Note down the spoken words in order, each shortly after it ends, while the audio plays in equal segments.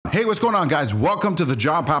Hey, what's going on, guys? Welcome to the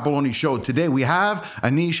John Papaloni Show. Today we have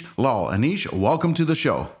Aneesh Lal. Aneesh, welcome to the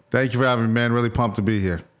show. Thank you for having me, man. Really pumped to be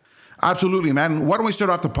here. Absolutely, man. Why don't we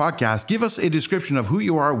start off the podcast? Give us a description of who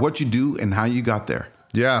you are, what you do, and how you got there.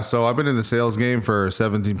 Yeah, so I've been in the sales game for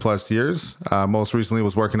 17 plus years. Most recently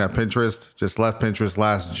was working at Pinterest. Just left Pinterest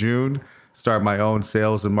last June. Started my own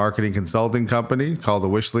sales and marketing consulting company called the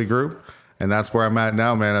Wishley Group. And that's where I'm at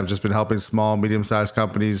now, man. I've just been helping small, medium-sized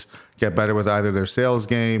companies get better with either their sales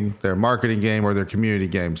game, their marketing game, or their community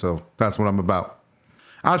game. So that's what I'm about.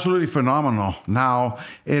 Absolutely phenomenal. Now,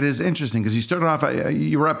 it is interesting because you started off,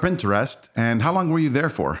 you were at Pinterest, and how long were you there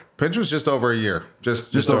for? Pinterest just over a year.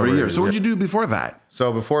 Just over a year. So what did you do before that?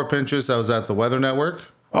 So before Pinterest, I was at the Weather Network.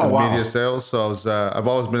 Oh, wow. Media sales. So I've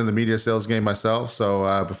always been in the media sales game myself.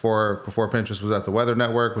 So before Pinterest was at the Weather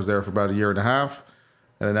Network, was there for about a year and a half.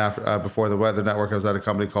 And then before the Weather Network, I was at a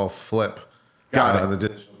company called Flip. Got it. On the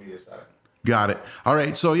digital media side. Got it. All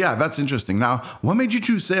right. So yeah, that's interesting. Now, what made you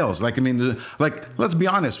choose sales? Let's be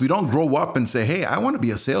honest. We don't grow up and say, "Hey, I want to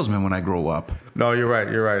be a salesman when I grow up." No, you're right.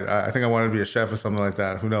 You're right. I think I wanted to be a chef or something like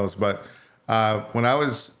that. Who knows? But when I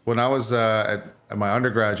was at my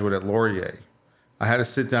undergraduate at Laurier, I had to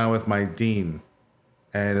sit down with my dean,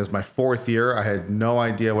 and it was my fourth year. I had no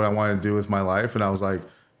idea what I wanted to do with my life, and I was like,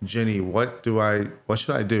 Ginny, what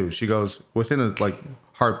should I do? She goes, within a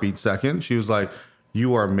heartbeat second, she was like,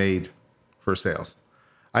 you are made for sales.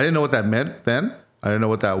 I didn't know what that meant then. I didn't know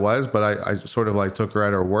what that was, but I sort of took her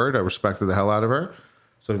at her word. I respected the hell out of her.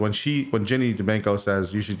 So when Ginny Domenko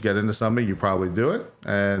says you should get into something, you probably do it.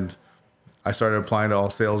 And I started applying to all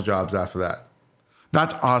sales jobs after that.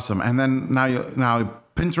 That's awesome. And then now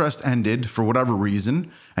Pinterest ended for whatever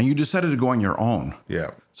reason, and you decided to go on your own.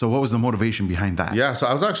 Yeah. So what was the motivation behind that? Yeah. So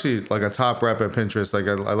I was actually a top rep at Pinterest.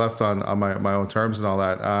 I left on my own terms and all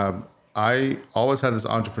that. I always had this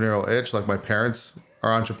entrepreneurial itch. My parents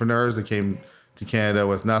are entrepreneurs. They came to Canada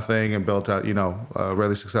with nothing and built out, a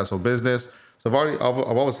really successful business. So I've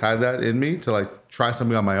always had that in me to try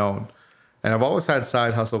something on my own. And I've always had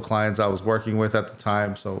side hustle clients I was working with at the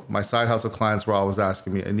time. So my side hustle clients were always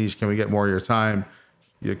asking me, Aneesh, can we get more of your time?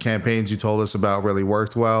 Your campaigns you told us about really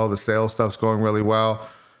worked well. The sales stuff's going really well.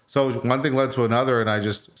 So one thing led to another, and I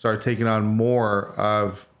just started taking on more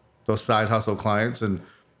of those side hustle clients. And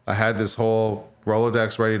I had this whole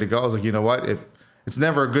Rolodex ready to go. I was like, you know what? It's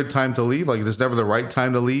never a good time to leave. There's never the right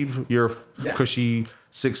time to leave your cushy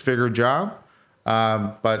 6-figure job.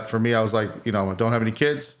 But for me, I was like, I don't have any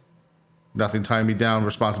kids. Nothing tying me down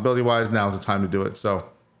responsibility-wise. Now's the time to do it. So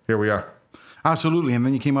here we are. Absolutely. And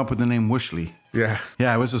then you came up with the name Wishley. Yeah.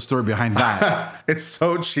 Yeah, what's the story behind that? It's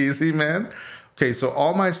so cheesy, man. Okay, so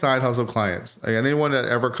all my side hustle clients, anyone that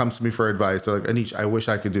ever comes to me for advice, they're like, Aneesh, I wish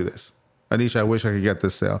I could do this. Aneesh, I wish I could get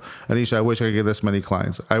this sale. Aneesh, I wish I could get this many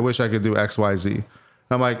clients. I wish I could do X, Y, Z.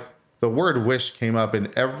 I'm like, the word wish came up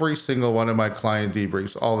in every single one of my client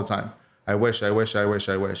debriefs all the time. I wish, I wish, I wish,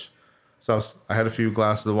 I wish. So I had a few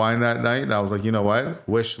glasses of wine that night, and I was like, you know what?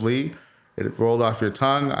 Wishley. It rolled off your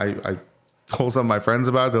tongue. I told some of my friends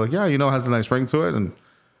about it. They're like, yeah, it has a nice ring to it. And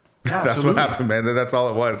that's what happened, man. That's all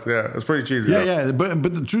it was. Yeah, it's pretty cheesy. Yeah.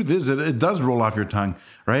 But the truth is, it does roll off your tongue,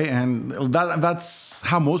 right? And that's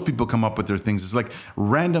how most people come up with their things. It's like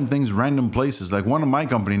random things, random places. Like one of my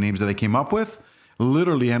company names that I came up with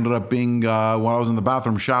literally ended up being while I was in the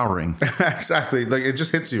bathroom showering. Exactly. It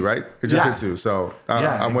just hits you, right? It just hits you. So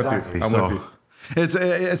I'm exactly. with you. I'm with you.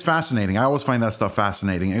 It's fascinating. I always find that stuff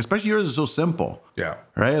fascinating, especially yours is so simple. Yeah.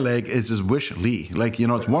 Right? It's just Wishley.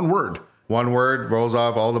 It's one word. One word rolls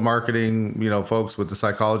off. All the marketing, folks with the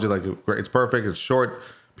psychology, it's perfect. It's short.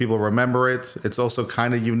 People remember it. It's also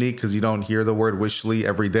kind of unique because you don't hear the word Wishley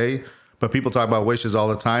every day, but people talk about wishes all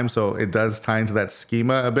the time. So it does tie into that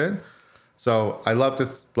schema a bit. So I love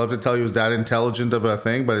to tell you it was that intelligent of a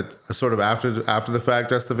thing, but it's sort of after the fact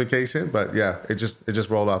justification. But yeah, it just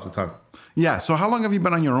rolled off the tongue. Yeah. So how long have you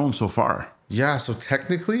been on your own so far? Yeah. So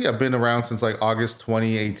technically, I've been around since August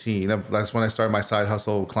 2018. That's when I started my side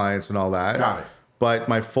hustle clients and all that. Got it. But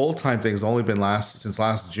my full time thing has only been since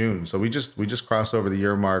last June. So we just crossed over the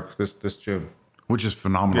year mark this June, which is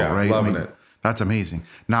phenomenal, right? Loving it. That's amazing.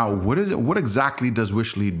 Now, what is it? What exactly does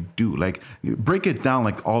Wishley do? Break it down,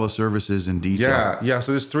 all the services in detail. Yeah.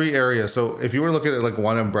 So there's 3 areas. So if you were to look at it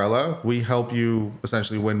one umbrella, we help you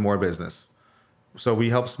essentially win more business. So we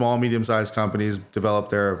help small, medium-sized companies develop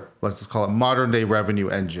their, let's just call it modern-day revenue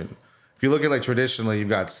engine. If you look at traditionally, you've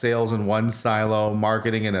got sales in one silo,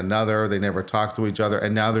 marketing in another. They never talk to each other.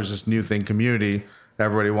 And now there's this new thing, community, that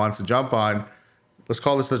everybody wants to jump on. Let's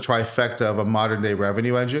call this the trifecta of a modern day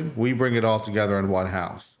revenue engine. We bring it all together in one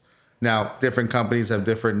house. Now, different companies have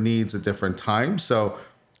different needs at different times. So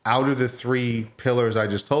out of the 3 pillars I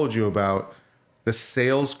just told you about, the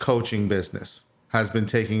sales coaching business has been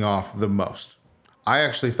taking off the most. I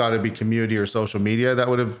actually thought it'd be community or social media that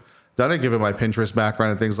would have done it, given my Pinterest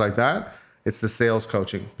background and things like that. It's the sales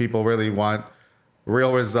coaching. People really want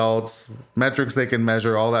real results, metrics they can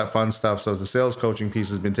measure, all that fun stuff. So the sales coaching piece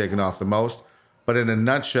has been taken off the most. But in a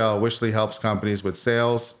nutshell, Wishly helps companies with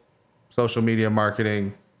sales, social media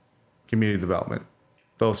marketing, community development.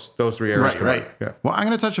 Those 3 areas. Right. Yeah. Well, I'm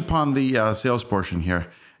going to touch upon the sales portion here.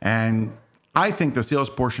 And I think the sales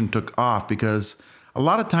portion took off because a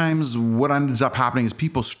lot of times what ends up happening is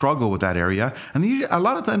people struggle with that area. And a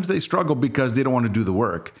lot of times they struggle because they don't want to do the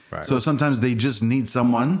work. Right. So sometimes they just need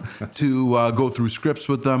someone to go through scripts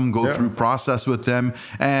with them, go through process with them,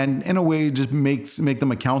 and in a way just make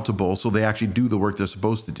them accountable so they actually do the work they're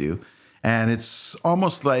supposed to do. And it's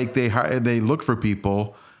almost like they look for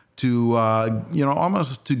people to,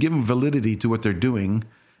 almost to give them validity to what they're doing.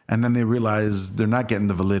 And then they realize they're not getting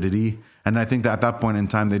the validity. And I think that at that point in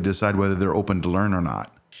time, they decide whether they're open to learn or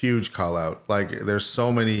not. Huge call out. Like there's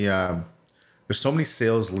so many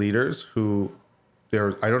sales leaders who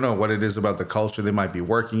I don't know what it is about the culture they might be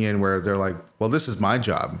working in where they're like, well, this is my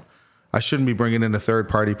job. I shouldn't be bringing in a third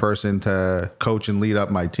party person to coach and lead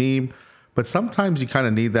up my team. But sometimes you kind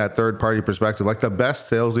of need that third party perspective. Like the best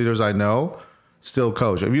sales leaders I know still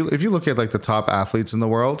coach. If you look at like the top athletes in the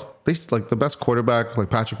world, they like the best quarterback, like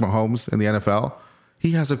Patrick Mahomes in the NFL,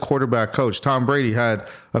 he has a quarterback coach. Tom Brady had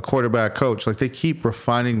a quarterback coach. Like they keep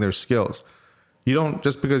refining their skills. You don't,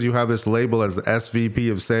 just because you have this label as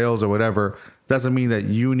SVP of sales or whatever, doesn't mean that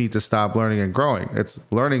you need to stop learning and growing.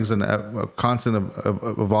 Learning is a constant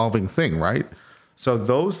evolving thing, right? So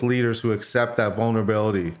those leaders who accept that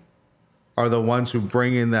vulnerability are the ones who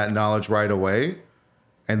bring in that knowledge right away.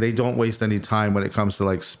 And they don't waste any time when it comes to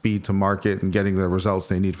like speed to market and getting the results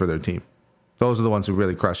they need for their team. Those are the ones who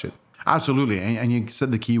really crush it. Absolutely. And you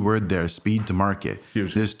said the key word there, speed to market.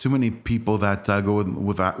 Huge. There's too many people that go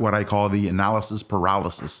with what I call the analysis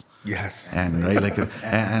paralysis. Yes. And right,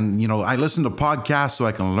 I listen to podcasts so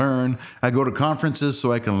I can learn. I go to conferences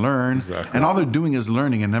so I can learn. Exactly. And all they're doing is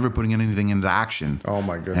learning and never putting anything into action. Oh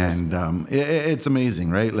my goodness. And it's amazing,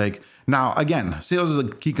 right? Like now, again, sales is a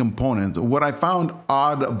key component. What I found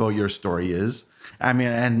odd about your story is,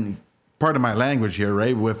 and part of my language here,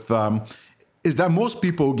 right, is that most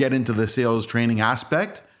people who get into the sales training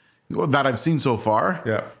aspect that I've seen so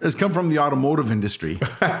far has come from the automotive industry.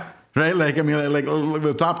 Right? Like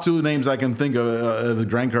the top 2 names I can think of, the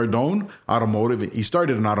Grant Cardone, automotive. He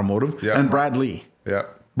started in automotive, and Brad Lee. Yeah.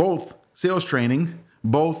 Both sales training,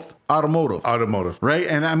 both automotive. Automotive. Right?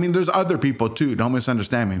 And there's other people too. Don't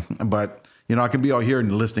misunderstand me. But, I can be out here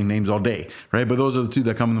and listing names all day. Right? But those are the 2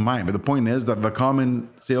 that come to mind. But the point is that the common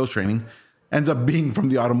sales training ends up being from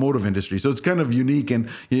the automotive industry. So it's kind of unique. And,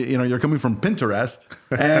 you're coming from Pinterest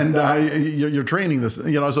and you're training this,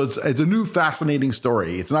 so it's a new fascinating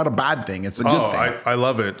story. It's not a bad thing. It's a good thing. I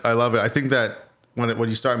love it. I think that when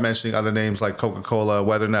you start mentioning other names like Coca-Cola,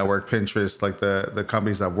 Weather Network, Pinterest, like the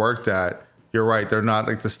companies I've worked at, you're right. They're not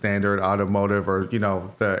like the standard automotive or,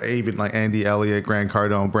 even like Andy Elliott, Grant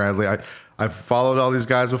Cardone, Bradley. I've followed all these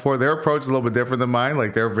guys before. Their approach is a little bit different than mine.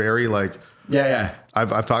 Like they're very like, yeah.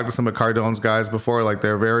 I've talked to some of Cardone's guys before. Like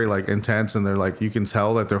they're very like intense and they're like, you can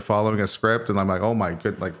tell that they're following a script. And I'm like, oh my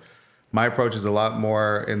good. Like my approach is a lot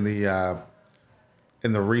more in the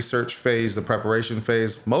research phase, the preparation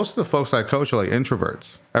phase. Most of the folks I coach are like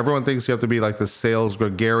introverts. Everyone thinks you have to be like the sales,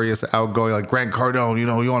 gregarious, outgoing, like Grant Cardone,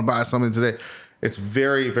 you want to buy something today. It's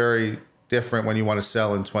very, very different when you want to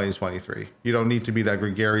sell in 2023. You don't need to be that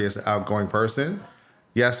gregarious, outgoing person.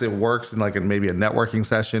 Yes, it works in maybe a networking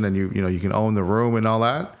session and you can own the room and all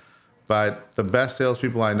that. But the best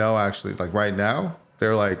salespeople I know actually, like right now,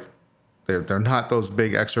 they're not those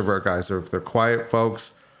big extrovert guys. They're quiet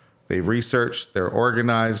folks. They research, they're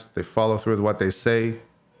organized, they follow through with what they say.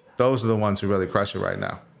 Those are the ones who really crush it right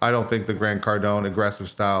now. I don't think the Grant Cardone aggressive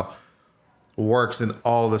style works in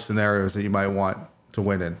all the scenarios that you might want to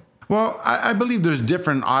win in. Well, I believe there's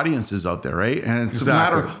different audiences out there, right? And it's a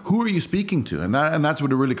matter of who are you speaking to, and that's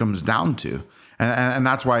what it really comes down to. And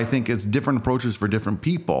that's why I think it's different approaches for different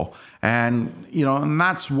people. And, and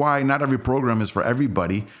that's why not every program is for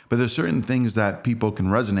everybody, but there's certain things that people can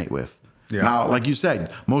resonate with. Yeah. Now, like you said,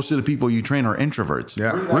 most of the people you train are introverts.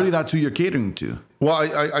 Yeah. Really, that's who you're catering to. Well,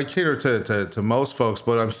 I cater to most folks,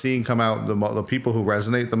 but I'm seeing come out the people who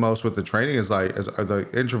resonate the most with the training are the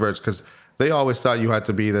introverts, because they always thought you had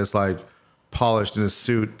to be this like polished in a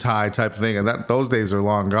suit, tie type of thing. And those days are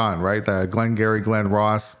long gone, right? The Glengarry Glen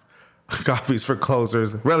Ross, coffees for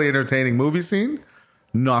closers, really entertaining movie scene,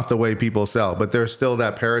 not the way people sell. But there's still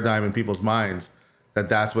that paradigm in people's minds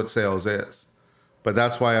that's what sales is. But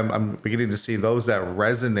that's why I'm beginning to see those that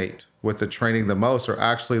resonate with the training the most are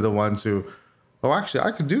actually the ones who, oh, actually,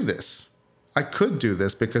 I could do this. I could do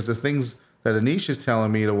this because the things that Aneesh is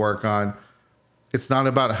telling me to work on, it's not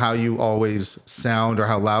about how you always sound or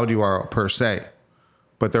how loud you are per se.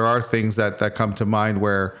 But there are things that come to mind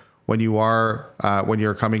where when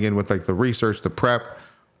you're coming in with like the research, the prep,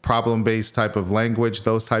 problem-based type of language,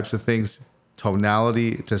 those types of things,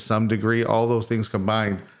 tonality to some degree, all those things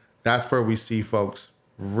combined, that's where we see folks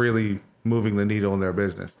really moving the needle in their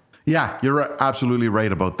business. Yeah, you're absolutely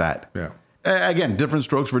right about that. Yeah. Again, different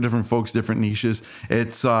strokes for different folks, different niches.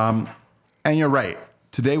 It's and you're right.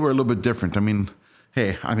 Today we're a little bit different. I mean,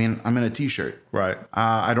 I'm in a t-shirt. Right.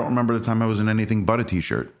 I don't remember the time I was in anything but a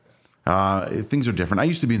t-shirt. Things are different. I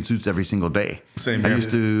used to be in suits every single day. Same I here.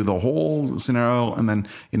 used to the whole scenario, and then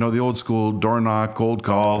the old school door knock, cold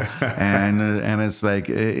call, and it's like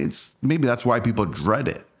maybe that's why people dread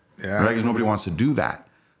it. Yeah. Right? Because nobody wants to do that.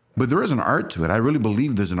 But there is an art to it. I really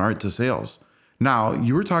believe there's an art to sales. Now,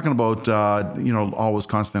 you were talking about always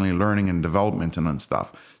constantly learning and development and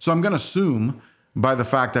stuff. So I'm going to assume by the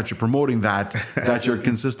fact that you're promoting that you're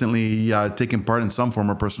consistently taking part in some form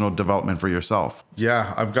of personal development for yourself.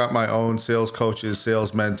 Yeah, I've got my own sales coaches,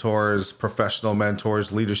 sales mentors, professional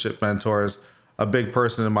mentors, leadership mentors. A big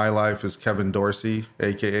person in my life is Kevin Dorsey,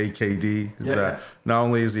 aka KD. Not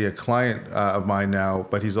only is he a client of mine now,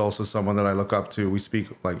 but he's also someone that I look up to. We speak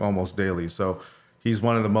like almost daily. So he's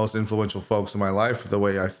one of the most influential folks in my life, the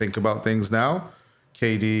way I think about things now.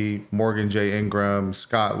 KD, Morgan J. Ingram,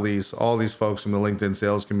 Scott Leese, all these folks from the LinkedIn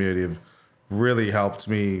sales community have really helped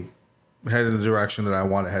me head in the direction that I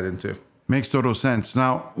want to head into. Makes total sense.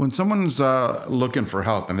 Now, when someone's looking for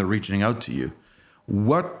help and they're reaching out to you,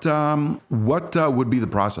 what would be the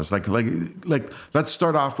process? Like let's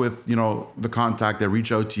start off with the contact. They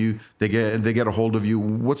reach out to you. They get a hold of you.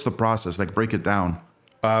 What's the process? Like, break it down.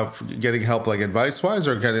 For getting help, like advice-wise,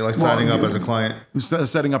 or getting signing up as a client?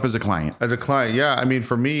 Setting up as a client. As a client, yeah. I mean,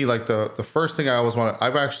 for me, like the first thing I always want to,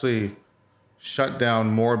 I've actually shut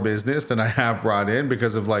down more business than I have brought in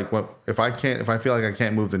because of like, if I feel like I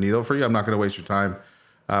can't move the needle for you, I'm not going to waste your time.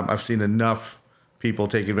 I've seen enough people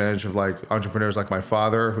take advantage of like entrepreneurs like my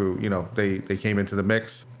father who, they came into the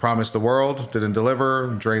mix, promised the world, didn't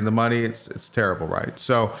deliver, drained the money. It's terrible, right?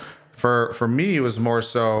 So for me, it was more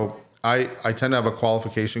so, I tend to have a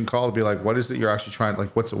qualification call to be like, what is it you're actually trying,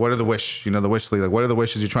 like what are the wish, the wish lead, like what are the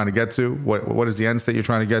wishes you're trying to get to? What is the end state you're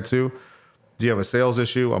trying to get to? Do you have a sales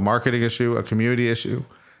issue, a marketing issue, a community issue?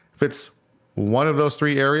 If it's one of those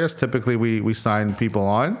three areas, typically we sign people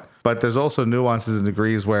on. But there's also nuances and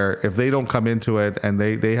degrees where if they don't come into it and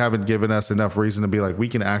they haven't given us enough reason to be like, we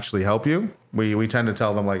can actually help you, we tend to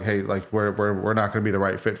tell them like, hey, like we're not going to be the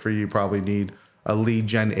right fit for you. You probably need a lead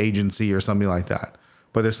gen agency or something like that.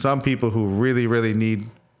 But there's some people who really, really need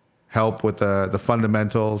help with the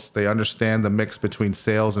fundamentals. They understand the mix between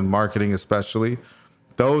sales and marketing, especially.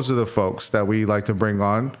 Those are the folks that we like to bring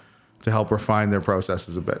on to help refine their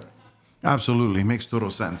processes a bit. Absolutely. Makes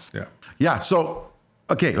total sense. Yeah. Yeah. So,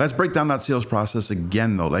 okay, let's break down that sales process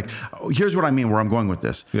again, though. Like, here's what I mean, where I'm going with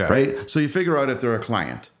this, right? So you figure out if they're a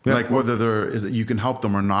client, like whether you can help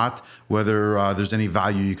them or not, whether there's any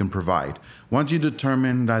value you can provide. Once you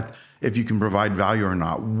determine that if you can provide value or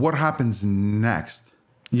not, what happens next?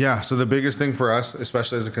 Yeah. So the biggest thing for us,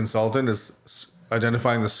 especially as a consultant, is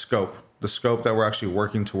identifying the scope that we're actually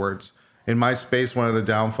working towards. In my space, one of the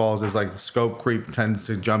downfalls is like scope creep tends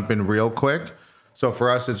to jump in real quick. So for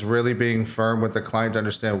us, it's really being firm with the client to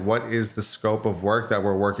understand what is the scope of work that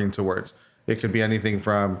we're working towards. It could be anything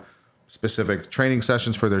from specific training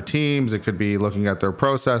sessions for their teams. It could be looking at their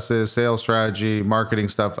processes, sales strategy, marketing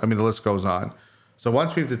stuff. I mean, the list goes on. So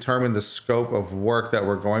once we've determined the scope of work that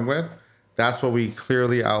we're going with, that's what we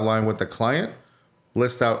clearly outline with the client,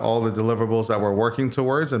 list out all the deliverables that we're working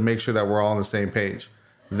towards, and make sure that we're all on the same page.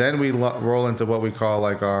 Then we roll into what we call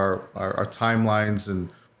like our timelines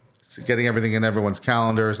and getting everything in everyone's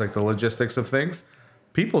calendars, like the logistics of things.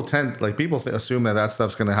 People assume that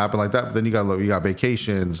stuff's going to happen like that. But then you got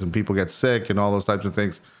vacations and people get sick and all those types of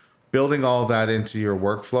things. Building all that into your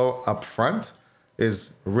workflow up front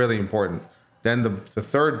is really important. Then the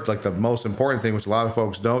third, like the most important thing, which a lot of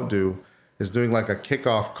folks don't do, is doing like a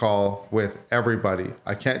kickoff call with everybody.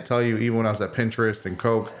 I can't tell you, even when I was at Pinterest and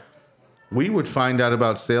Coke, we would find out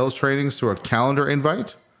about sales trainings through a calendar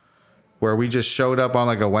invite where we just showed up on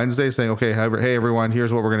like a Wednesday saying, okay, hey everyone,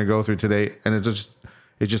 here's what we're going to go through today. And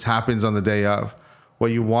it just happens on the day of.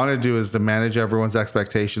 What you want to do is to manage everyone's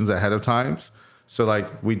expectations ahead of time So like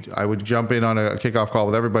I would jump in on a kickoff call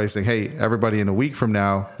with everybody saying, hey, everybody, in a week from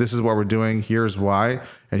now, this is what we're doing. Here's why.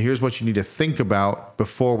 And here's what you need to think about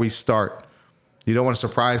before we start. You don't want to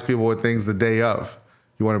surprise people with things the day of.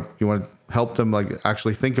 You want to help them like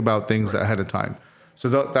actually think about things ahead of time. So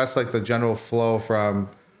that's like the general flow from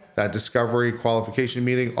that discovery qualification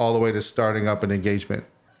meeting all the way to starting up an engagement.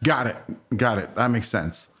 Got it. That makes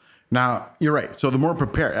sense. Now, you're right. So the more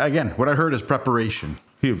prepared, again, what I heard is preparation.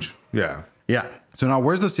 Huge. Yeah. Yeah. So now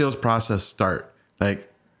where's the sales process start?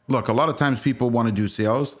 Like, look, a lot of times people want to do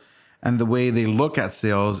sales, and the way they look at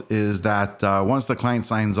sales is that once the client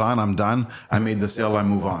signs on, I'm done. I made the sale, I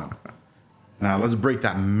move on. Now let's break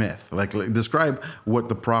that myth. Like describe what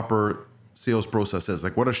the proper sales process is.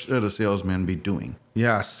 Like what should a salesman be doing?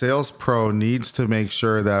 Yeah. Sales pro needs to make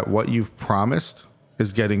sure that what you've promised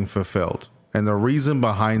is getting fulfilled. And the reason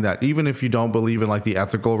behind that, even if you don't believe in like the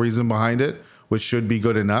ethical reason behind it, which should be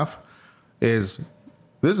good enough, is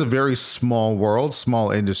this is a very small world,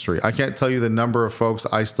 small industry. I can't tell you the number of folks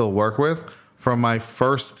I still work with from my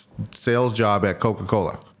first sales job at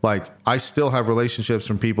Coca-Cola. Like I still have relationships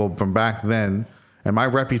from people from back then, and my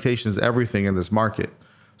reputation is everything in this market.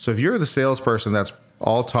 So if you're the salesperson that's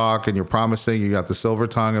all talk and you're promising, you got the silver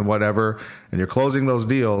tongue and whatever, and you're closing those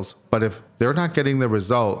deals, but if they're not getting the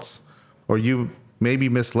results, or you maybe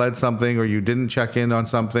misled something, or you didn't check in on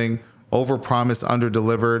something, overpromised,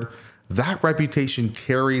 underdelivered, that reputation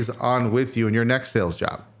carries on with you in your next sales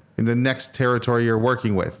job, in the next territory you're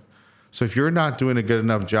working with. So if you're not doing a good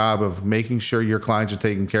enough job of making sure your clients are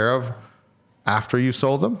taken care of after you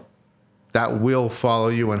sold them, that will follow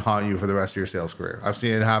you and haunt you for the rest of your sales career. I've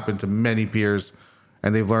seen it happen to many peers,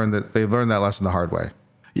 and they've learned that lesson the hard way.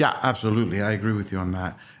 Yeah, absolutely. I agree with you on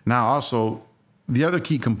that. Now, also, the other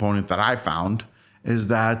key component that I found is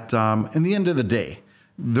that in the end of the day,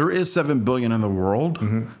 there is 7 billion in the world,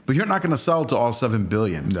 but you're not going to sell to all 7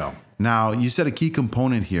 billion. No. Now, you said a key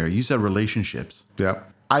component here. You said relationships. Yeah.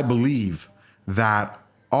 I believe that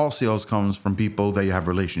all sales comes from people that you have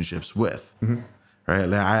relationships with, right?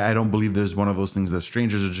 Like, I don't believe there's one of those things that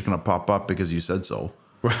strangers are just going to pop up because you said so,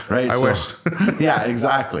 right? I wish. Yeah,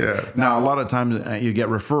 exactly. Yeah. Now, a lot of times you get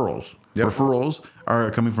referrals. Yep. Referrals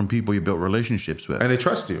are coming from people you built relationships with. And they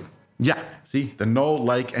trust you. Yeah. See, the know,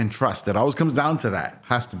 like, and trust. It always comes down to that.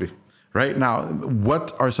 Has to be. Right now,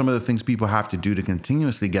 what are some of the things people have to do to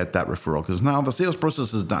continuously get that referral? Because now the sales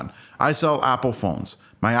process is done. I sell Apple phones.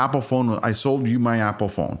 My Apple phone, I sold you my Apple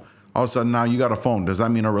phone. All of a sudden now you got a phone. Does that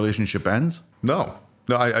mean our relationship ends? No.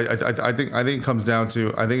 I think it comes down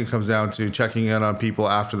to checking in on people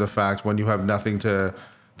after the fact when you have nothing to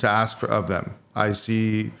ask of them. I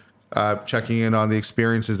see checking in on the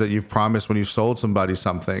experiences that you've promised when you've sold somebody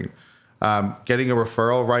something. Getting a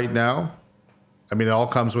referral right now, I mean, it all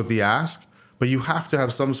comes with the ask, but you have to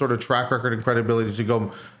have some sort of track record and credibility to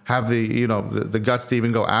go have the guts to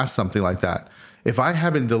even go ask something like that. If I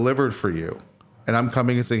haven't delivered for you and I'm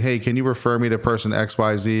coming and saying, hey, can you refer me to person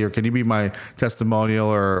XYZ, or can you be my testimonial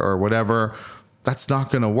or whatever, that's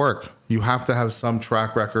not going to work. You have to have some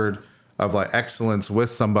track record of like excellence with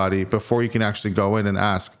somebody before you can actually go in and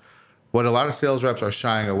ask. What a lot of sales reps are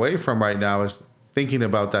shying away from right now is thinking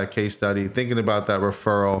about that case study, thinking about that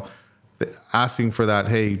referral, asking for that,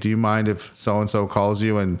 hey, do you mind if so-and-so calls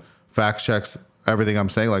you and fact checks everything I'm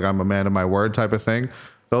saying, like I'm a man of my word type of thing.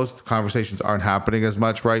 Those conversations aren't happening as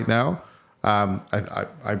much right now.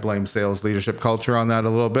 I blame sales leadership culture on that a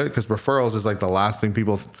little bit, because referrals is like the last thing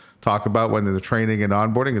people talk about when they're training and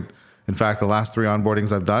onboarding. In fact, the last 3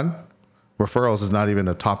 onboardings I've done, referrals is not even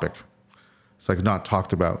a topic. It's like not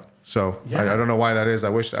talked about. So yeah. I don't know why that is. I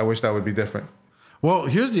wish that would be different. Well,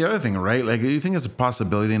 here's the other thing, right? Like, you think it's a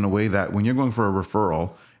possibility in a way that when you're going for a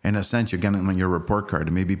referral, in a sense, you're getting on your report card,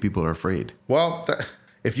 and maybe people are afraid. Well,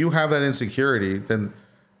 if you have that insecurity, then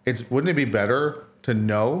wouldn't it be better to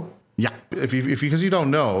know? Yeah. Because you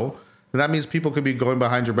don't know, then that means people could be going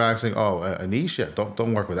behind your back saying, "Oh, Aneesh,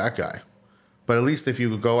 don't work with that guy." But at least if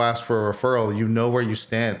you go ask for a referral, you know where you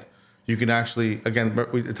stand. You can actually, again,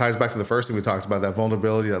 it ties back to the first thing we talked about, that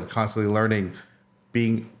vulnerability, that constantly learning,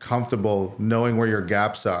 being comfortable, knowing where your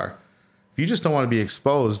gaps are. If you just don't want to be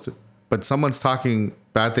exposed, but someone's talking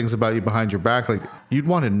bad things about you behind your back, like, you'd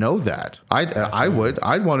want to know that. I would.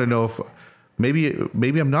 I'd want to know if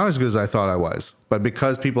maybe I'm not as good as I thought I was. But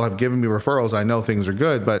because people have given me referrals, I know things are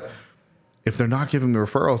good. But if they're not giving me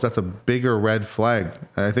referrals, that's a bigger red flag.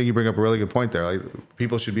 And I think you bring up a really good point there. Like,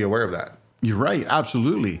 people should be aware of that. You're right.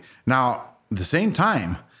 Absolutely. Now, at the same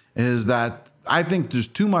time is that I think there's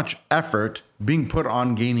too much effort being put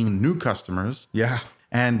on gaining new customers. Yeah.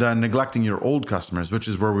 and neglecting your old customers, which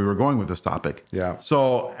is where we were going with this topic. Yeah.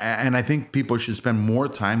 So, and I think people should spend more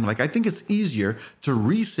time. Like, I think it's easier to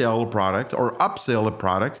resell a product or upsell a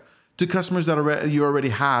product to customers that you already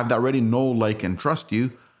have, that already know, like, and trust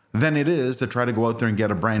you, than it is to try to go out there and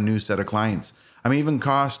get a brand new set of clients. I mean, even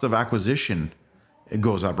cost of acquisition, it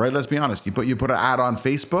goes up, right? Let's be honest. You put an ad on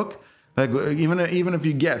Facebook, like even if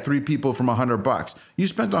you get 3 people from $100, you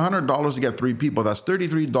spent $100 to get 3 people. That's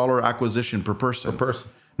 $33 acquisition per person.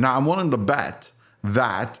 Now, I'm willing to bet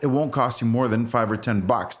that it won't cost you more than $5 or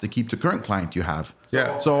 $10 to keep the current client you have.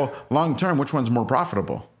 Yeah. So long term, which one's more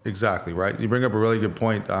profitable? Exactly, right. You bring up a really good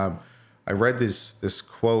point. I read this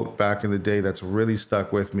quote back in the day that's really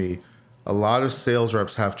stuck with me. A lot of sales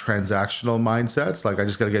reps have transactional mindsets. Like, I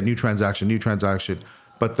just got to get new transaction.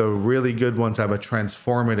 But the really good ones have a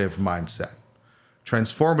transformative mindset.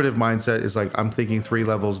 Transformative mindset is like, I'm thinking 3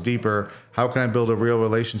 levels deeper. How can I build a real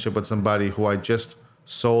relationship with somebody who I just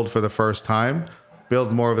sold for the first time?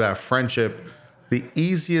 Build more of that friendship. The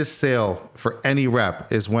easiest sale for any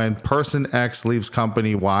rep is when person X leaves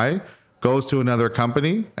company Y, goes to another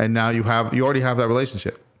company, and now you already have that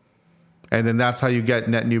relationship. And then that's how you get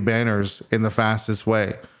net new banners in the fastest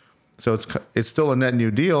way. So it's still a net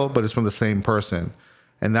new deal, but it's from the same person.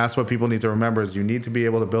 And that's what people need to remember, is you need to be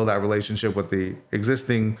able to build that relationship with the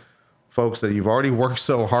existing folks that you've already worked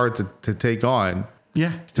so hard to take on.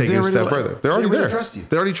 Yeah. To take it a step further. They're already there. Trust you.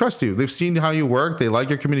 They already trust you. They've seen how you work. They like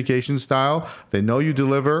your communication style. They know you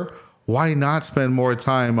deliver. Why not spend more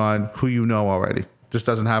time on who you know already? Just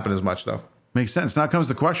doesn't happen as much, though. Makes sense. Now comes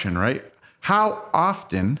the question, right? How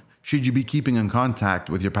often should you be keeping in contact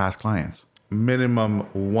with your past clients? Minimum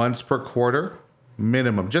once per quarter.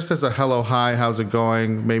 Minimum. Just as a hello, hi, how's it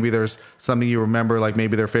going? Maybe there's something you remember, like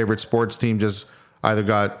maybe their favorite sports team just either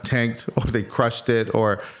got tanked or they crushed it,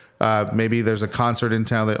 or maybe there's a concert in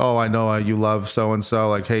town that, oh, I know you love so-and-so,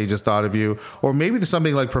 like, hey, just thought of you. Or maybe there's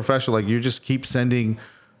something like professional, like you just keep sending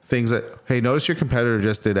things that, hey, notice your competitor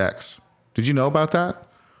just did X. Did you know about that?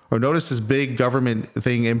 Or notice this big government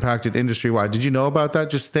thing impacted industry-wide. Did you know about that?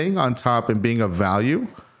 Just staying on top and being of value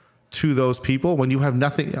to those people when you have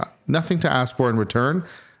nothing to ask for in return.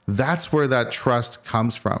 That's where that trust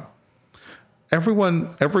comes from.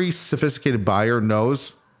 Every sophisticated buyer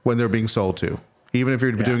knows when they're being sold to. Even if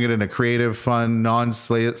you're doing it in a creative, fun,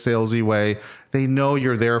 non-salesy way, they know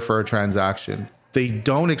you're there for a transaction. They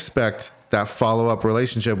don't expect that follow-up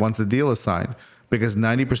relationship once the deal is signed, because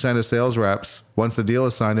 90% of sales reps, once the deal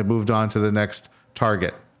is signed, have moved on to the next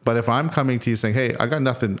target. But if I'm coming to you saying, hey, I got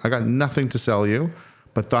nothing to sell you,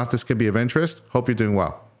 but thought this could be of interest, hope you're doing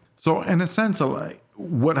well. So in a sense,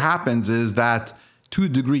 what happens is that to a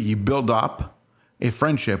degree, you build up a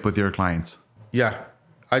friendship with your clients. Yeah.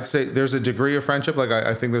 I'd say there's a degree of friendship. Like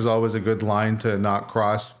I think there's always a good line to not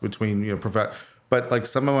cross between, but like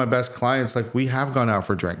some of my best clients, like we have gone out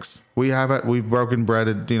for drinks. We've broken bread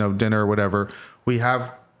at, dinner or whatever. We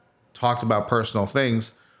have talked about personal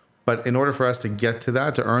things, but in order for us to get to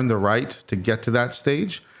that, to earn the right to get to that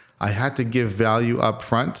stage, I had to give value up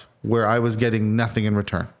front where I was getting nothing in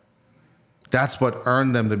return. That's what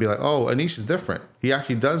earned them to be like, oh, Aneesh is different. He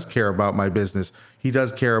actually does care about my business. He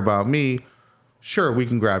does care about me. Sure, we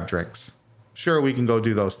can grab drinks. Sure, we can go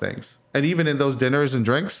do those things. And even in those dinners and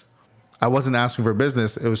drinks, I wasn't asking for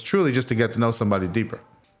business. It was truly just to get to know somebody deeper.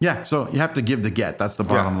 Yeah, so you have to give to get. That's the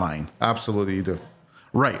bottom line. Absolutely, you do.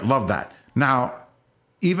 Right, love that. Now,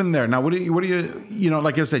 even there, now what do you,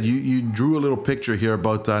 like I said, you drew a little picture here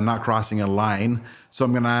about not crossing a line. So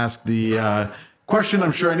I'm going to ask the question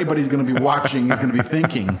I'm sure anybody's going to be watching is going to be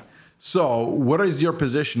thinking. So what is your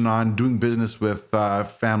position on doing business with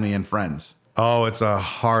family and friends? Oh, it's a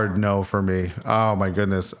hard no for me. Oh my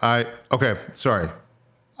goodness. Sorry.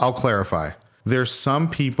 I'll clarify. There's some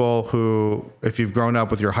people who, if you've grown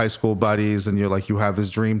up with your high school buddies and you have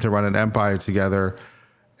this dream to run an empire together,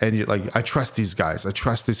 and you're like, I trust these guys. I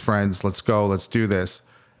trust these friends. Let's go. Let's do this.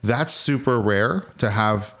 That's super rare to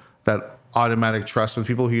have that automatic trust with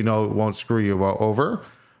people who won't screw you over.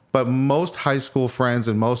 But most high school friends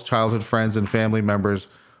and most childhood friends and family members,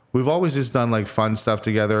 we've always just done like fun stuff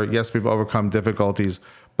together. Yes, we've overcome difficulties,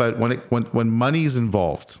 but when money is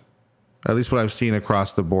involved, at least what I've seen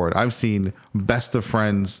across the board, I've seen best of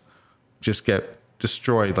friends just get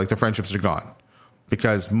destroyed. Like the friendships are gone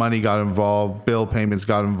because money got involved, bill payments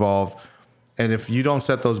got involved. And if you don't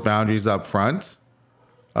set those boundaries up front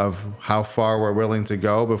of how far we're willing to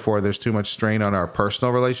go before there's too much strain on our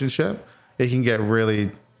personal relationship, it can get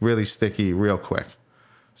really, really sticky real quick.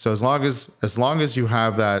 So as long as you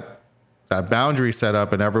have that boundary set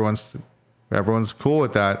up and everyone's cool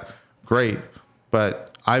with that, great.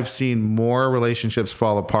 But I've seen more relationships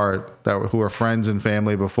fall apart who were friends and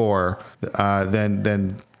family before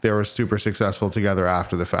than they were super successful together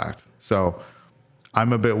after the fact. So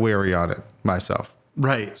I'm a bit weary on it myself.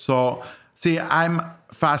 Right. So, see, I'm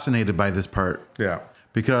fascinated by this part. Yeah.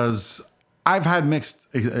 Because I've had mixed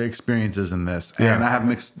experiences in this, and Yeah. I have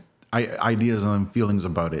mixed ideas and feelings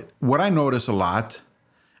about it. What I notice a lot,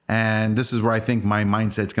 and this is where I think my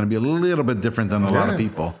mindset's going to be a little bit different than a lot of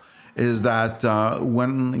people, is that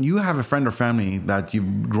when you have a friend or family that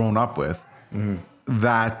you've grown up with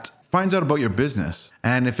that finds out about your business,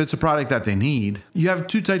 and if it's a product that they need, you have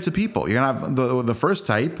two types of people. You're going to have the first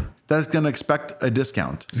type that's going to expect a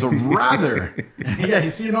discount. So rather, yeah,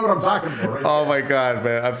 you know what I'm talking about, right? Oh my God,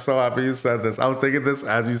 man. I'm so happy you said this. I was thinking this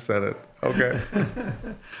as you said it. Okay.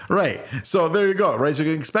 Right. So there you go. Right. So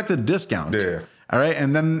you can expect a discount. Yeah. All right.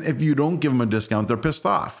 And then if you don't give them a discount, they're pissed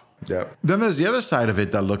off. Yep. Then there's the other side of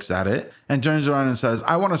it that looks at it and turns around and says,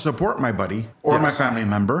 I want to support my buddy or my family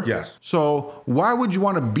member. Yes. So why would you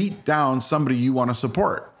want to beat down somebody you want to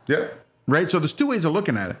support? Yep. Right. So there's two ways of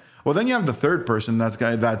looking at it. Well, then you have the third person that's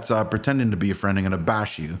pretending to be a friend and going to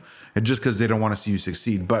bash you just because they don't want to see you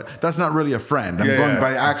succeed. But that's not really a friend. I'm going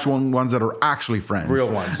by actual ones that are actually friends.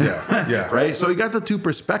 Real ones. Yeah. Yeah. Right. So you got the two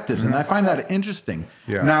perspectives, and I find that interesting.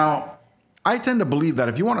 Yeah. Now, I tend to believe that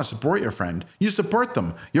if you want to support your friend, you support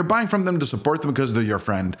them. You're buying from them to support them because they're your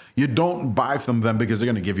friend. You don't buy from them because they're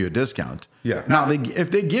going to give you a discount. Yeah. Now,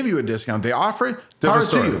 if they give you a discount, they offer it, power Different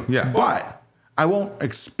story. to you. Yeah. But I won't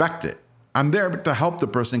expect it. I'm there to help the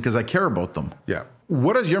person because I care about them. Yeah.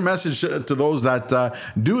 What is your message to those that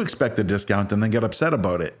do expect a discount and then get upset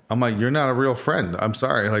about it? I'm like, you're not a real friend. I'm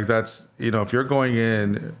sorry. Like that's, if you're going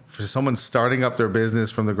in for someone starting up their business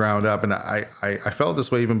from the ground up, and I felt this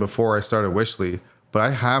way even before I started Wishly, but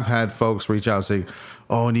I have had folks reach out saying,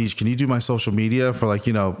 oh, Aneesh, can you do my social media for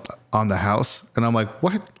on the house? And I'm like,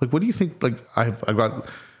 what? Like, what do you think? Like I've got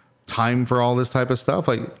time for all this type of stuff?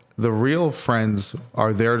 Like the real friends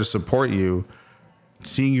are there to support you,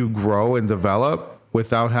 seeing you grow and develop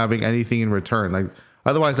without having anything in return. Like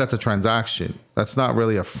otherwise that's a transaction. That's not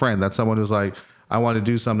really a friend. That's someone who's like, I want to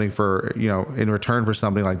do something for, in return for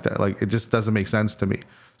something like that. Like it just doesn't make sense to me.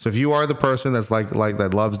 So if you are the person that's like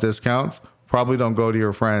that loves discounts, probably don't go to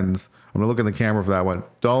your friends. I'm gonna look in the camera for that one.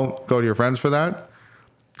 Don't go to your friends for that.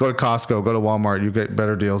 Go to Costco, go to Walmart. You get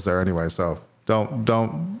better deals there anyway. So don't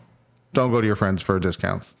go to your friends for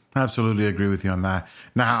discounts. Absolutely agree with you on that.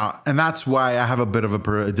 Now, and that's why I have a bit of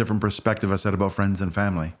a different perspective I said about friends and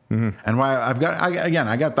family, and why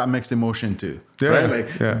I got that mixed emotion too. Yeah, right?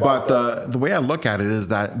 yeah. But the way I look at it is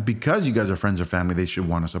that because you guys are friends or family, they should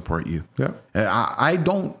want to support you. Yeah. I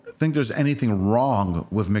don't think there's anything wrong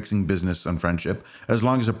with mixing business and friendship as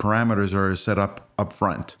long as the parameters are set up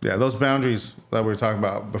front. Yeah, those boundaries that we were talking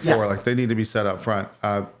about before, like they need to be set up front.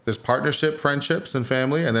 There's partnership, friendships, and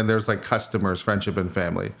family, and then there's like customers, friendship, and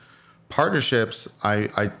family. Partnerships,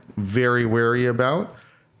 I very wary about.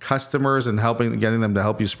 Customers and getting them to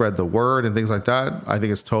help you spread the word and things like that, I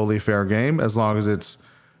think it's totally fair game as long as it's,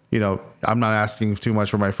 I'm not asking too much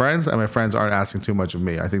for my friends and my friends aren't asking too much of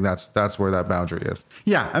me. I think that's where that boundary is.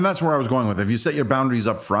 Yeah, and that's where I was going with it. If you set your boundaries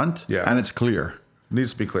up front, and it's clear. It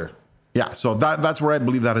needs to be clear. Yeah, so that's where I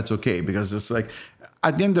believe that it's okay, because it's like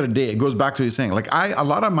at the end of the day, it goes back to what you're saying. Like a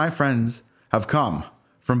lot of my friends have come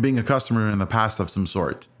from being a customer in the past of some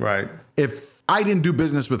sort. Right. If I didn't do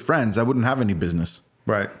business with friends, I wouldn't have any business.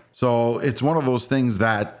 Right. So it's one of those things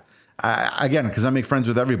that, again, because I make friends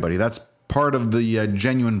with everybody, that's part of the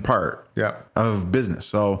genuine part of business.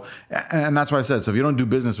 So, and that's why I said, so if you don't do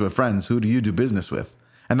business with friends, who do you do business with?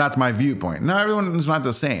 And that's my viewpoint. Now, everyone is not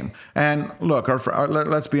the same. And look,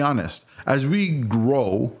 let's be honest. As we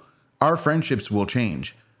grow, our friendships will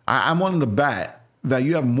change. I'm willing to bet that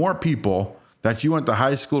you have more people that you went to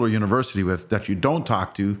high school or university with that you don't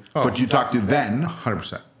talk to, but you talk to then.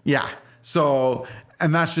 100%. Yeah. So,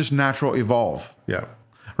 and that's just natural evolve. Yeah.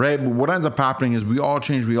 Right. But what ends up happening is we all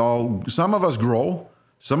change. Some of us grow,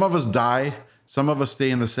 some of us die, some of us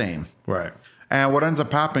stay in the same. Right. And what ends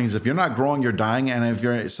up happening is if you're not growing, you're dying. And if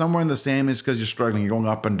you're somewhere in the same, it's because you're struggling. You're going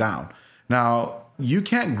up and down. Now, you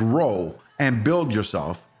can't grow and build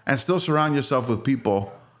yourself and still surround yourself with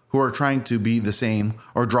people who are trying to be the same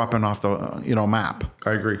or dropping off the map.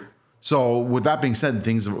 I agree. So with that being said,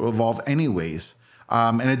 things evolve anyways.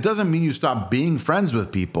 And it doesn't mean you stop being friends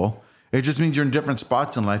with people. It just means you're in different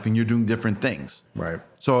spots in life and you're doing different things. Right.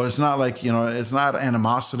 So it's not like, it's not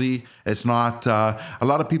animosity. It's not, a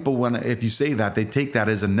lot of people, if you say that, they take that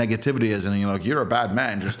as a negativity, as in, you're a bad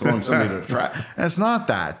man, just throwing somebody to the trash. And it's not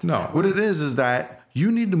that. No. What it is that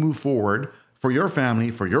you need to move forward for your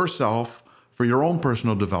family, for yourself, for your own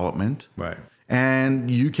personal development. Right. and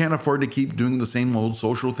you can't afford to keep doing the same old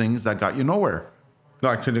social things that got you nowhere. No,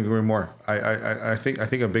 I couldn't agree more. I think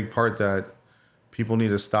a big part that people need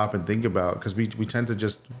to stop and think about, because we tend to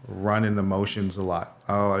just run in the motions a lot.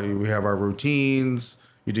 Oh, we have our routines.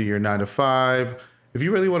 You do your 9 to 5. If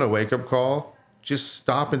you really want a wake up call, just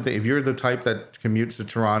stop and think. If you're the type that commutes to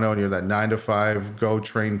Toronto and you're that 9 to 5 go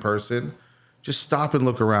train person, just stop and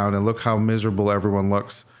look around and look how miserable everyone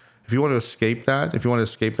looks. If you want to escape that,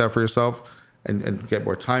 for yourself and get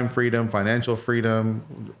more time freedom, financial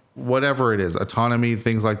freedom, whatever it is, autonomy,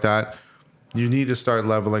 things like that, you need to start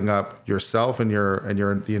leveling up yourself and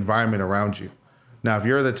the environment around you. Now, if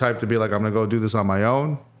you're the type to be like, I'm going to go do this on my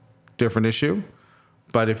own, different issue.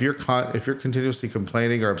 But if you're continuously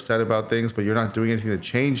complaining or upset about things, but you're not doing anything to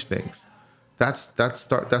change things, that's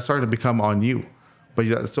starting to become on you.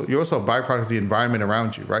 But so you're also a byproduct of the environment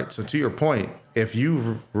around you, right? So to your point, if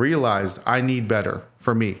you've realized I need better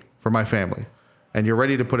for me, for my family, and you're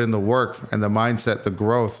ready to put in the work and the mindset, the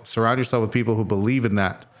growth, surround yourself with people who believe in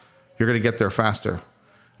that, you're going to get there faster.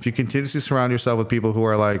 If you continuously surround yourself with people who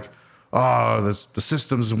are like, oh, the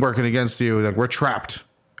system's working against you, like we're trapped,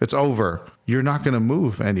 it's over, you're not going to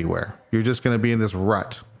move anywhere. You're just going to be in this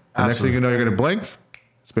rut. The next thing you know, you're going to blink.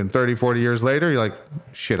 It's been 30, 40 years later. You're like,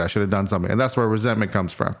 shit, I should have done something. And that's where resentment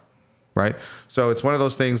comes from, right? So it's one of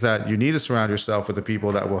those things that you need to surround yourself with the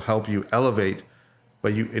people that will help you elevate.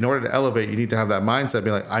 But in order to elevate, you need to have that mindset,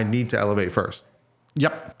 being like, I need to elevate first.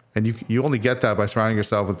 Yep. And you only get that by surrounding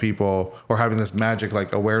yourself with people or having this magic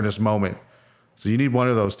like awareness moment. So you need one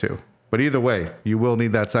of those two. But either way, you will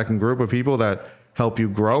need that second group of people that help you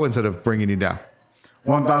grow instead of bringing you down.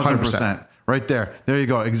 1,000%. Right there. There you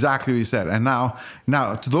go. Exactly what you said. And now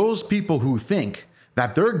to those people who think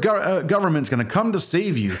that their government's going to come to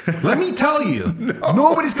save you, let me tell you,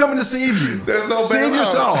 nobody's coming to save you. There's no save bailout.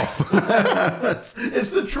 Yourself. It's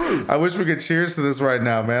the truth. I wish we could cheers to this right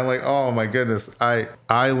now, man. Like, oh my goodness. I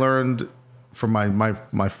learned from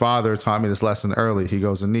my father taught me this lesson early. He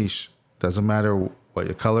goes, Aneesh, doesn't matter what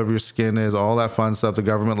your color of your skin is, all that fun stuff the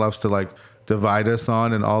government loves to like divide us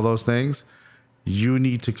on and all those things. You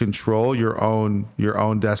need to control your own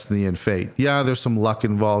destiny and fate. Yeah, there's some luck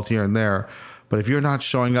involved here and there, but if you're not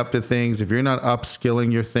showing up to things, if you're not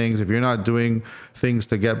upskilling your things, if you're not doing things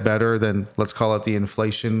to get better than, let's call it the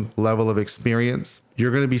inflation level of experience, you're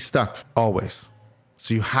going to be stuck always.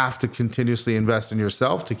 So you have to continuously invest in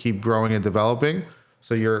yourself to keep growing and developing.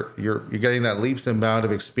 So you're getting that leaps and bounds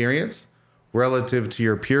of experience relative to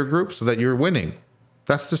your peer group so that you're winning.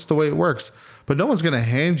 That's just the way it works. But no one's going to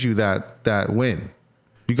hand you that win.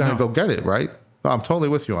 You got to go get it, right? No, I'm totally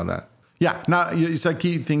with you on that. Yeah. Now, you said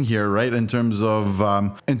key thing here, right? In terms of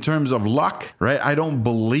luck, right? I don't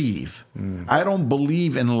believe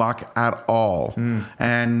in luck at all.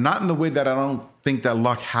 And not in the way that I don't think that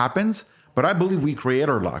luck happens, but I believe we create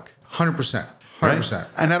our luck. 100%. 100%. Right?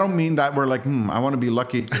 And I don't mean that we're like, I want to be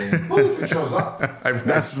lucky today. If it shows up. I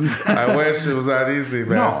wish it was that easy,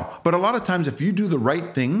 man. No, but a lot of times if you do the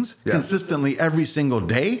right things consistently every single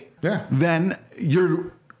day, then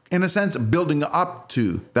you're, in a sense, building up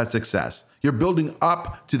to that success. You're building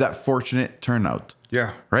up to that fortunate turnout.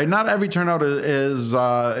 Yeah. Right? Not every turnout is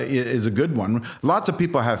a good one. Lots of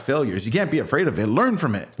people have failures. You can't be afraid of it. Learn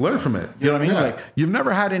from it. Learn from it. You know what I mean? Like, you've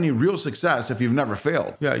never had any real success if you've never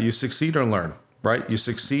failed. Yeah, you succeed or learn. Right? You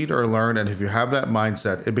succeed or learn. And if you have that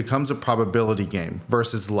mindset, it becomes a probability game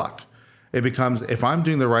versus luck. It becomes, if I'm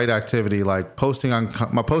doing the right activity, like posting content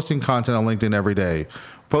on LinkedIn every day,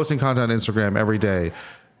 posting content on Instagram every day,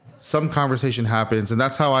 some conversation happens. And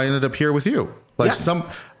that's how I ended up here with you. Like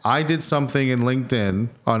I did something in LinkedIn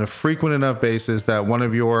on a frequent enough basis that one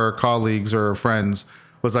of your colleagues or friends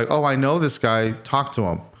was like, oh, I know this guy, talk to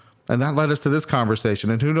him. And that led us to this conversation.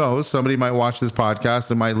 And who knows, somebody might watch this podcast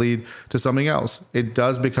and might lead to something else. It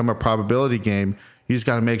does become a probability game. You just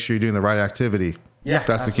got to make sure you're doing the right activity. Yeah,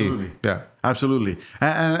 that's absolutely the key. Yeah, absolutely.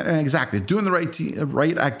 And exactly. Doing the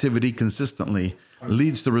right activity consistently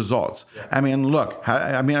leads to results. Yeah. I mean, look,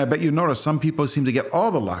 I bet you notice some people seem to get all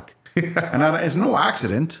the luck. And it's no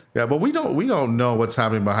accident. Yeah, but we don't know what's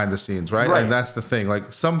happening behind the scenes, right? And that's the thing.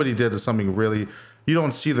 Like, somebody did something really, you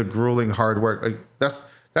don't see the grueling hard work. Like,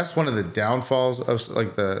 that's one of the downfalls of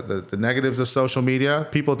like the negatives of social media.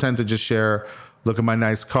 People tend to just share, look at my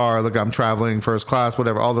nice car, look, I'm traveling first class,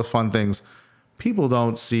 whatever, all the fun things. People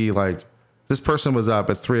don't see, like, this person was up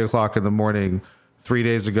at 3:00 in the morning 3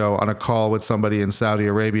 days ago on a call with somebody in Saudi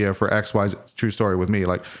Arabia for XYZ, true story with me.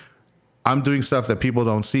 Like, I'm doing stuff that people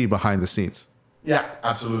don't see behind the scenes. Yeah,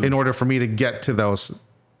 absolutely. In order for me to get to those,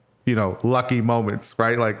 lucky moments,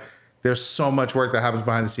 right? Like, there's so much work that happens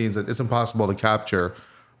behind the scenes that it's impossible to capture.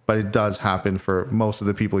 but it does happen for most of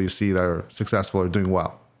the people you see that are successful or doing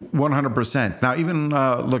well. 100%. Now, even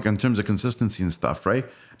look, in terms of consistency and stuff, right?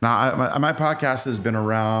 Now, my podcast has been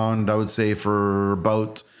around, I would say, for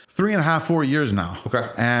about 3.5, 4 years now. Okay.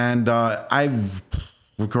 And I've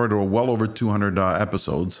recorded well over 200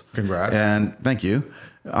 episodes. Congrats. And thank you.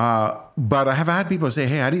 But I have had people say,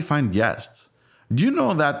 hey, how do you find guests? Do you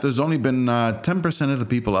know that there's only been 10% of the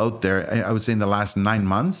people out there, I would say in the last 9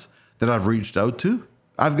 months, that I've reached out to?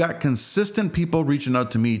 I've got consistent people reaching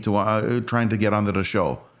out to me to trying to get onto the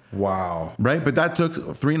show. Wow. Right? But that took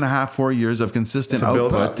 3.5, 4 years of consistent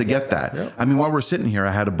output to get that. Yep. I mean, while we're sitting here,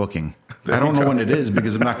 I had a booking. I don't know when it is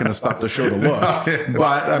because I'm not going to stop the show to look.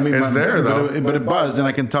 But I mean, it's there though. But it buzzed, and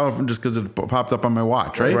I can tell just because it popped up on my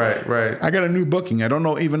watch, right? Right. I got a new booking. I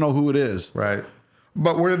don't even know who it is. Right.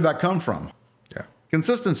 But where did that come from? Yeah.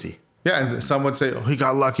 Consistency. Yeah, and some would say, oh, he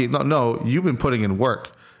got lucky. No, you've been putting in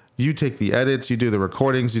work. You take the edits, you do the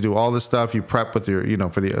recordings, you do all this stuff, you prep with your,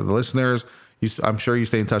 for the listeners. I'm sure you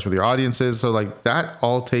stay in touch with your audiences. So like that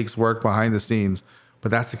all takes work behind the scenes,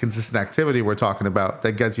 but that's the consistent activity we're talking about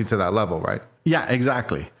that gets you to that level, right? Yeah,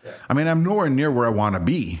 exactly. Yeah. I mean, I'm nowhere near where I want to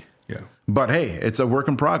be. Yeah. But hey, it's a work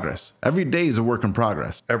in progress. Every day is a work in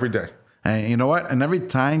progress. Every day. And you know what? And every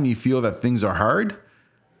time you feel that things are hard,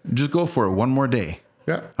 just go for it one more day.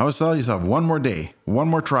 Yeah. I always tell yourself, one more day, one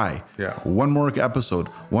more try, yeah, one more episode,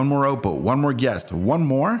 one more output, one more guest, one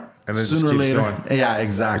more. And then sooner or later, going. Yeah,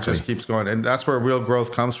 exactly. It just keeps going. And that's where real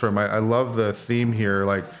growth comes from. I love the theme here.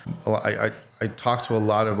 Like I talk to a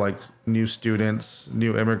lot of like new students,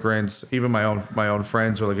 new immigrants, even my own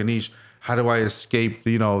friends who are like, Aneesh, how do I escape,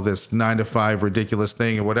 this 9-to-5 ridiculous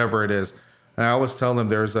thing or whatever it is? And I always tell them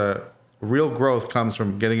there's a real growth comes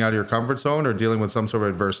from getting out of your comfort zone or dealing with some sort of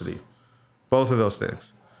adversity. Both of those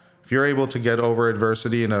things. If you're able to get over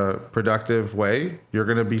adversity in a productive way, you're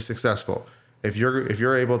going to be successful. If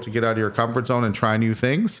you're able to get out of your comfort zone and try new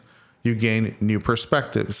things, you gain new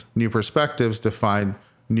perspectives. New perspectives define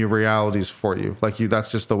new realities for you.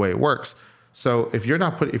 That's just the way it works. So if you're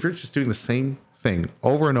just doing the same thing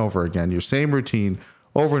over and over again, your same routine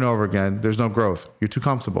over and over again, there's no growth. You're too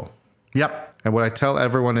comfortable. Yep. And what I tell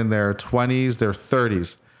everyone in their 20s, their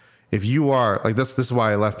 30s, if you are like this is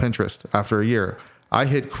why I left Pinterest after a year. I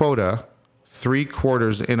hit quota 3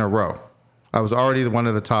 quarters in a row. I was already one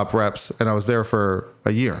of the top reps and I was there for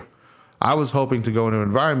a year. I was hoping to go into an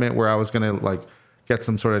environment where I was going to get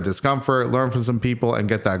some sort of discomfort, learn from some people and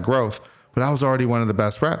get that growth. But I was already one of the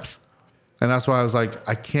best reps. And that's why I was like,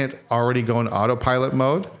 I can't already go in autopilot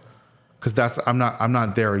mode because I'm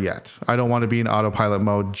not there yet. I don't want to be in autopilot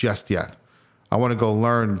mode just yet. I want to go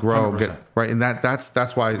learn, grow, 100%. Get right. And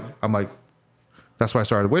that's why I'm like, that's why I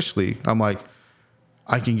started Wishly. I'm like,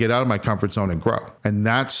 I can get out of my comfort zone and grow. And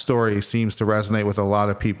that story seems to resonate with a lot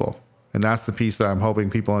of people. And that's the piece that I'm hoping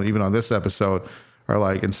people, even on this episode, are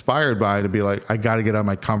like inspired by, to be like, I got to get out of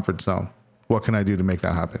my comfort zone. What can I do to make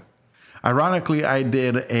that happen? Ironically, I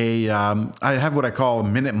did I have what I call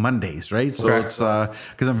Minute Mondays, right? So it's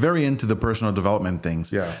because I'm very into the personal development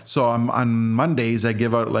things. Yeah. So on Mondays, I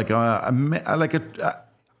give out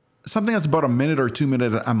something that's about a minute or 2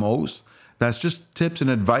 minute at most. That's just tips and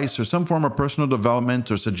advice or some form of personal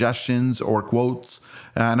development or suggestions or quotes.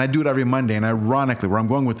 And I do it every Monday. And ironically, where I'm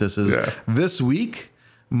going with this is this week,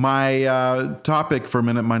 my topic for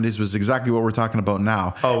Minute Mondays was exactly what we're talking about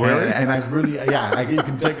now. Oh, really? And I really, you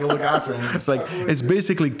can take a look after it. It's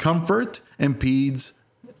basically comfort impedes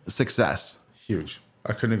success. Huge.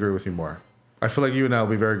 I couldn't agree with you more. I feel like you and I will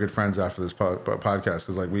be very good friends after this podcast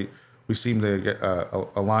because we seem to get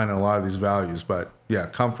align on a lot of these values. But yeah,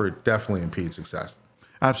 comfort definitely impedes success.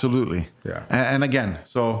 Absolutely. Yeah. And again,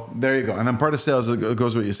 so there you go. And then part of sales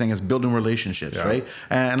goes what you're saying is building relationships, right?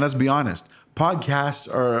 And let's be honest.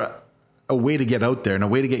 Podcasts are a way to get out there and a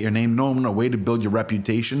way to get your name known, a way to build your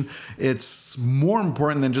reputation. It's more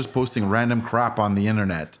important than just posting random crap on the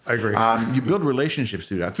internet. I agree. You build relationships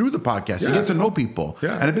through that, through the podcast. You get to know people.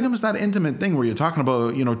 Yeah. And it becomes that intimate thing where you're talking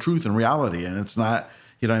about, truth and reality. And it's not,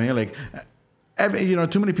 you know what I mean?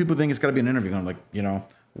 Like, too many people think it's got to be an interview. I'm like,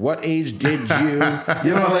 what age did you, and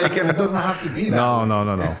it doesn't have to be that.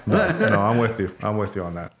 No, I'm with you. I'm with you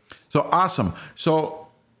on that. So awesome. So,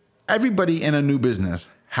 everybody in a new business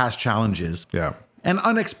has challenges. Yeah. And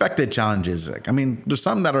unexpected challenges. There's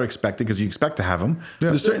some that are expected because you expect to have them.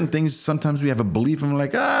 Yeah. There's certain things, sometimes we have a belief and we're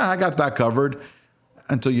like, I got that covered,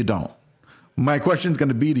 until you don't. My question is going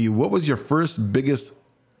to be to you, what was your first biggest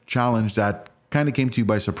challenge that kind of came to you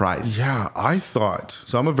by surprise? Yeah,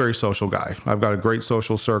 so I'm a very social guy. I've got a great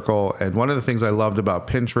social circle. And one of the things I loved about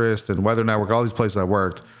Pinterest and Weather Network, all these places I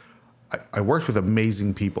worked with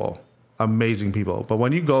amazing people. But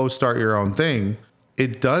when you go start your own thing,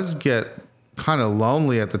 it does get kind of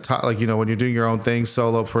lonely at the top. Like, when you're doing your own thing,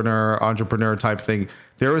 solopreneur, entrepreneur type thing,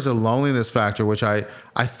 there is a loneliness factor, which I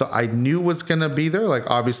thought I knew was going to be there. Like,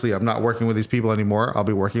 obviously I'm not working with these people anymore. I'll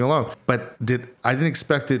be working alone, but I didn't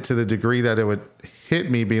expect it to the degree that it would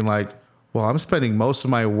hit me being like, well, I'm spending most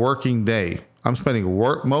of my working day.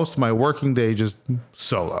 Most of my working day just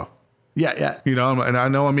solo. Yeah. And I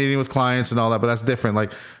know I'm meeting with clients and all that, but that's different.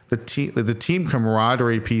 Like the team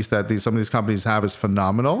camaraderie piece that some of these companies have is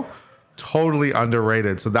phenomenal, totally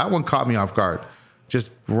underrated. So that one caught me off guard.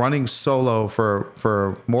 Just running solo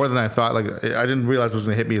for more than I thought. Like I didn't realize it was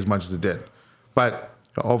going to hit me as much as it did, but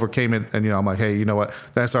I overcame it. And I'm like, hey, you know what?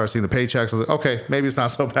 Then I started seeing the paychecks. I was like, okay, maybe it's not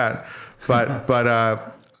so bad. But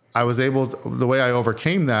I was able to, the way I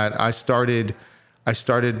overcame that, I started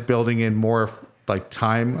building in more like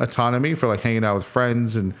time autonomy for like hanging out with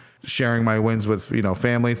friends and sharing my wins with,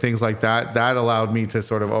 family, things like that. That allowed me to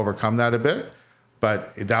sort of overcome that a bit.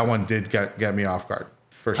 But that one did get me off guard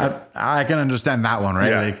for sure. I can understand that one, right?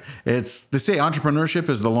 Yeah. Like they say entrepreneurship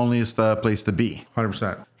is the loneliest place to be.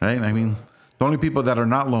 100%. Right? I mean, the only people that are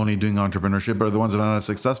not lonely doing entrepreneurship are the ones that are not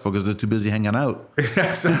successful because they're too busy hanging out.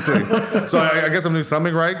 Exactly. So I guess I'm doing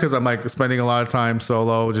something right because I'm like spending a lot of time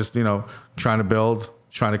solo, just, trying to build,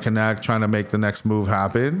 trying to connect, trying to make the next move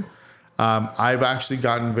happen. I've actually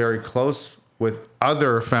gotten very close with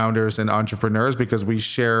other founders and entrepreneurs because we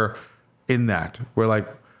share in that. We're like,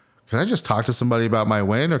 can I just talk to somebody about my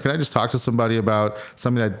win, or can I just talk to somebody about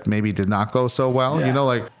something that maybe did not go so well? Yeah.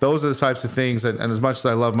 Like those are the types of things and as much as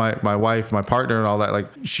I love my wife, my partner and all that, like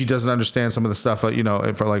she doesn't understand some of the stuff, for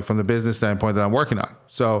like from the business standpoint that I'm working on.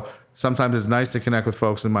 So sometimes it's nice to connect with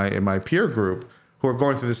folks in my peer group who are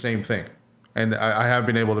going through the same thing. And I have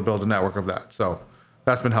been able to build a network of that. So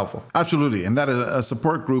that's been helpful. Absolutely. And that is a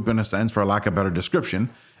support group, in a sense, for a lack of better description,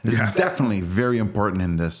 is definitely very important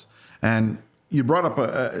in this. And you brought up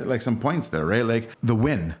like some points there, right? Like the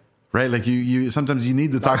win, right? Like you sometimes you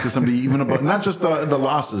need to talk to somebody even about not just the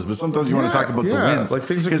losses, but sometimes you want to talk about the wins. Like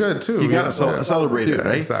things are good too. You got to celebrate it,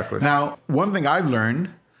 right? Exactly. Now, one thing I've learned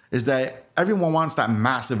is that everyone wants that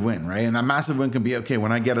massive win, right? And that massive win can be, okay,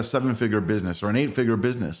 when I get a 7-figure business or an 8-figure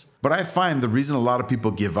business. But I find the reason a lot of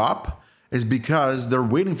people give up is because they're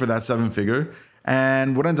waiting for that 7-figure.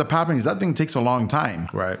 And what ends up happening is that thing takes a long time.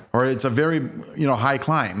 Right. Or it's a very, high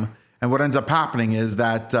climb. And what ends up happening is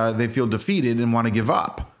that they feel defeated and want to give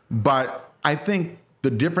up. But I think the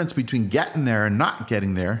difference between getting there and not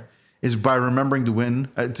getting there is by remembering to win,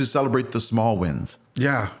 to celebrate the small wins.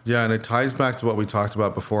 Yeah. And it ties back to what we talked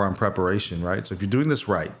about before on preparation, right? So if you're doing this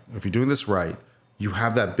right, you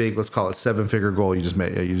have that big, let's call it 7-figure goal you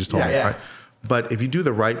just told me, right? But if you do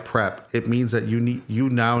the right prep, it means that you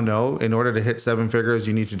now know in order to hit 7 figures,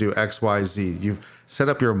 you need to do X, Y, Z. You've set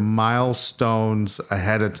up your milestones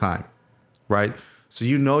ahead of time, right? So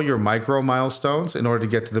you know your micro milestones in order to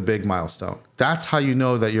get to the big milestone. That's how you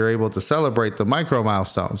know that you're able to celebrate the micro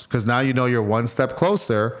milestones, because now you know you're one step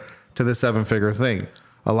closer to the 7-figure thing.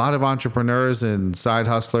 A lot of entrepreneurs and side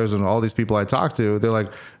hustlers and all these people I talk to, they're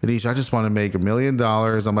like, Aneesh, I just want to make $1 million.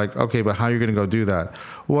 I'm like, okay, but how are you going to go do that?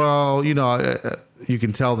 Well, you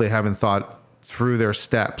can tell they haven't thought through their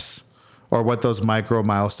steps or what those micro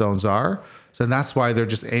milestones are. So that's why they're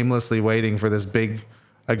just aimlessly waiting for this big,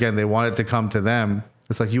 again, they want it to come to them.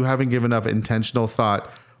 It's like you haven't given enough intentional thought.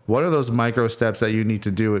 What are those micro steps that you need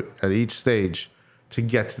to do at each stage to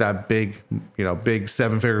get to that big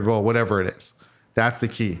 7-figure goal, whatever it is? That's the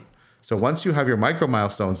key. So once you have your micro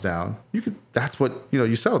milestones down, that's what,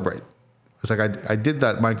 you celebrate. It's like, I did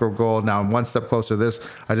that micro goal. Now I'm one step closer to this.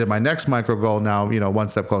 I did my next micro goal. Now, one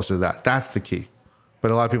step closer to that. That's the key.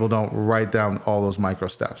 But a lot of people don't write down all those micro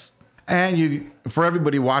steps. And for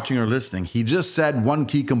everybody watching or listening, he just said one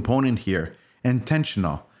key component here,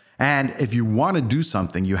 intentional. And if you want to do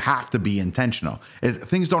something, you have to be intentional.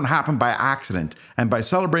 Things don't happen by accident. And by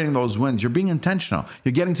celebrating those wins, you're being intentional.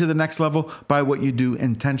 You're getting to the next level by what you do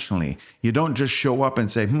intentionally. You don't just show up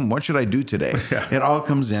and say, what should I do today? Yeah. It all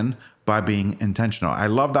comes in by being intentional. I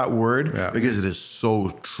love that word because it is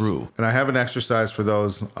so true. And I have an exercise for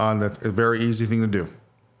those on a very easy thing to do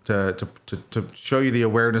to show you the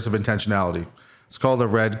awareness of intentionality. It's called the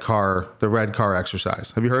red car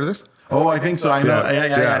exercise. Have you heard of this? Oh, I think so. I know.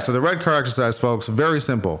 Yeah. So the red car exercise, folks, very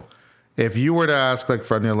simple. If you were to ask,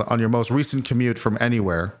 like, on your most recent commute from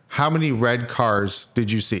anywhere, how many red cars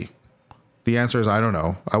did you see? The answer is, I don't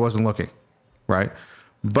know. I wasn't looking, right?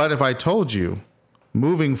 But if I told you,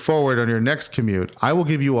 moving forward on your next commute, I will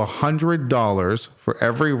give you $100 for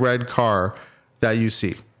every red car that you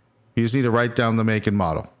see. You just need to write down the make and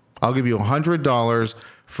model. I'll give you $100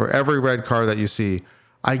 for every red car that you see.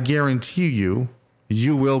 I guarantee you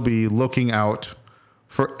will be looking out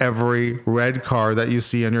for every red car that you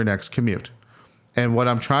see on your next commute. And what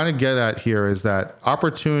I'm trying to get at here is that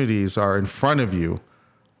opportunities are in front of you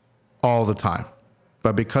all the time.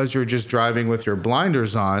 But because you're just driving with your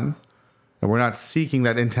blinders on, and we're not seeking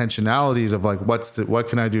that intentionality of like, what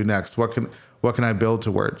can I do next? What can I build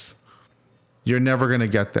towards? You're never going to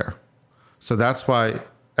get there. So that's why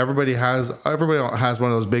everybody has one of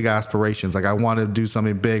those big aspirations. Like, I want to do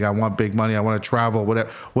something big. I want big money. I want to travel,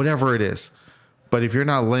 whatever it is. But if you're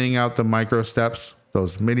not laying out the micro steps,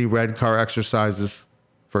 those mini red car exercises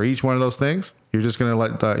for each one of those things, you're just going to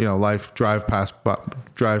let life drive past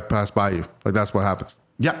by you. Like, that's what happens.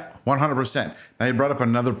 Yeah, 100%. Now, you brought up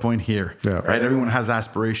another point here, right? Everyone has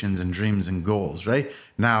aspirations and dreams and goals, right?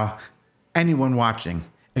 Now, anyone watching,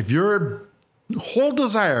 if your whole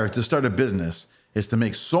desire to start a business is to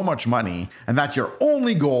make so much money, and that's your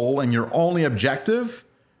only goal and your only objective,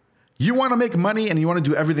 you want to make money and you want to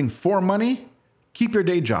do everything for money, keep your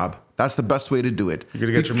day job. That's the best way to do it. You're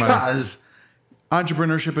going to get your money. Because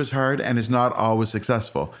entrepreneurship is hard and it's not always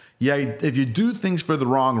successful. Yeah, if you do things for the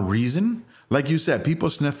wrong reason, like you said, people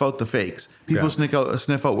sniff out the fakes. People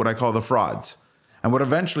sniff out what I call the frauds. And what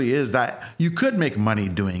eventually is that you could make money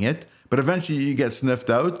doing it, but eventually you get sniffed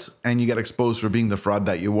out and you get exposed for being the fraud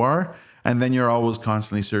that you are. And then you're always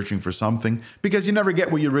constantly searching for something because you never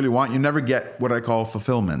get what you really want. You never get what I call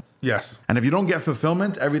fulfillment. Yes. And if you don't get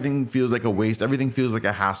fulfillment, everything feels like a waste. Everything feels like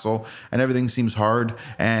a hassle and everything seems hard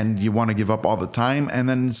and you want to give up all the time. And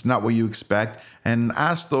then it's not what you expect. And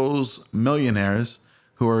ask those millionaires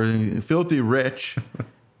who are filthy rich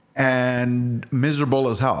and miserable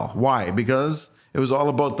as hell. Why? Because it was all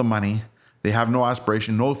about the money. They have no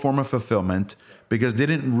aspiration, no form of fulfillment because they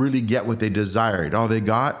didn't really get what they desired. All they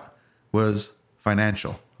got was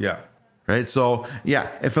financial. Yeah. Right. So yeah,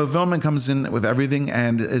 if fulfillment comes in with everything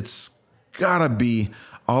and it's gotta be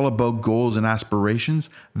all about goals and aspirations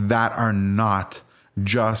that are not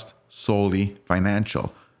just solely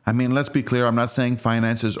financial. I mean, let's be clear. I'm not saying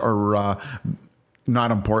finances are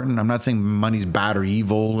not important. I'm not saying money's bad or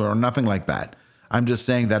evil or nothing like that. I'm just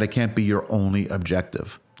saying that it can't be your only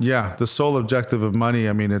objective. Yeah, the sole objective of money,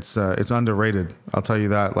 I mean, it's underrated. I'll tell you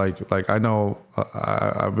that. Like I know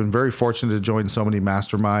I've been very fortunate to join so many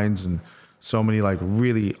masterminds and so many like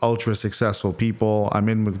really ultra successful people. I'm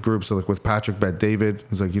in with groups like with Patrick Bet-David,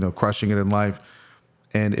 who's like, crushing it in life.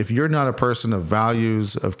 And if you're not a person of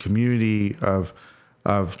values, of community, of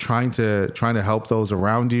trying to help those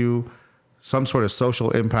around you, some sort of social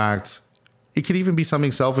impact, it could even be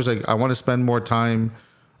something selfish. Like, I want to spend more time.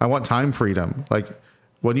 I want time freedom. Like,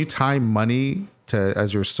 when you tie money to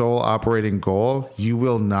as your sole operating goal, you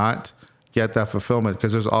will not get that fulfillment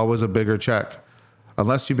because there's always a bigger check.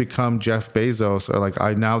 Unless you become Jeff Bezos or like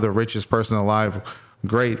I'm now the richest person alive,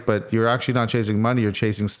 great, but you're actually not chasing money, you're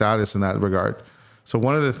chasing status in that regard. So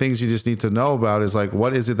one of the things you just need to know about is like,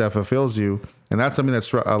 what is it that fulfills you? And that's something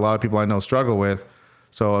that a lot of people I know struggle with.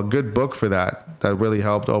 So a good book for that really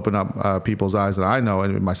helped open up people's eyes that I know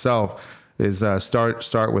and myself is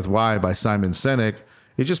Start With Why by Simon Sinek.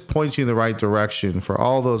 It just points you in the right direction for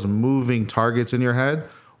all those moving targets in your head.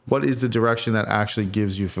 What is the direction that actually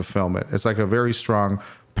gives you fulfillment? It's like a very strong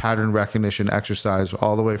pattern recognition exercise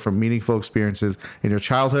all the way from meaningful experiences in your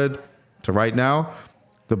childhood to right now.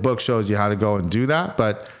 The book shows you how to go and do that,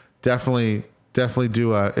 but definitely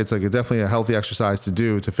do definitely a healthy exercise to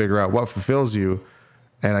do to figure out what fulfills you.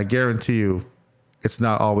 And I guarantee you, it's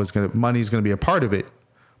not always money's going to be a part of it,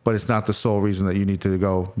 but it's not the sole reason that you need to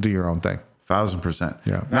go do your own thing. 1,000%.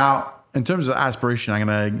 Yeah. Now, in terms of aspiration, I'm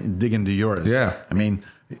going to dig into yours. Yeah. I mean,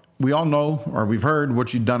 we all know, or we've heard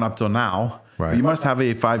what you've done up till now. Right. You must have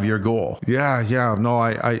a 5-year goal. Yeah. No,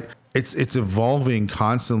 it's evolving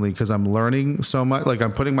constantly because I'm learning so much. Like,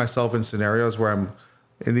 I'm putting myself in scenarios where I'm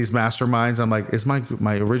in these masterminds. I'm like,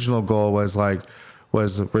 my original goal was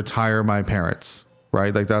retire my parents.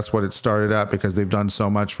 Right? Like, that's what it started at because they've done so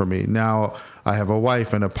much for me. Now I have a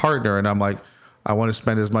wife and a partner and I'm like, I want to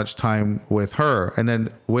spend as much time with her. And then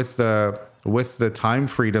with the time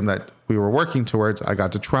freedom that we were working towards, I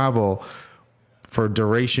got to travel for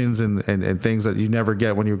durations and things that you never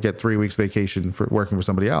get when you get 3 weeks vacation for working for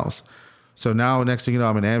somebody else. So now next thing you know,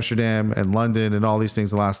 I'm in Amsterdam and London and all these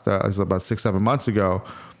things the last about 6-7 months ago.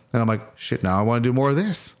 And I'm like, shit, now I want to do more of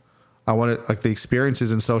this. I want to, like, the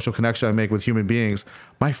experiences and social connection I make with human beings.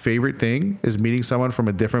 My favorite thing is meeting someone from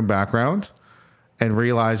a different background and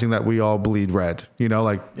realizing that we all bleed red. They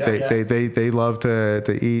love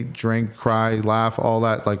to eat, drink, cry, laugh, all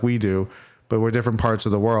that like we do, but we're different parts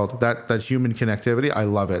of the world. That human connectivity, I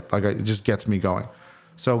love it. Like, it just gets me going.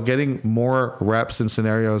 So getting more reps and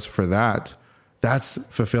scenarios for that's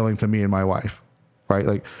fulfilling to me and my wife, right?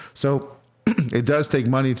 Like, so it does take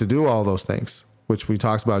money to do all those things, which we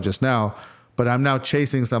talked about just now, but I'm now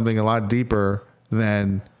chasing something a lot deeper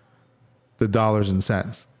than the dollars and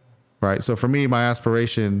cents, right? So for me, my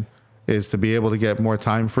aspiration is to be able to get more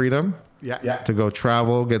time freedom, to go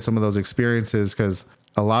travel, get some of those experiences, because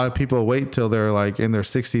a lot of people wait till they're like in their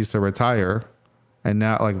 60s to retire. And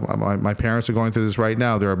now, like my parents are going through this right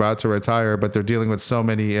now. They're about to retire, but they're dealing with so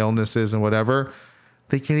many illnesses and whatever.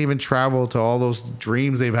 They can't even travel to all those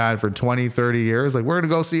dreams they've had for 20, 30 years. Like, we're going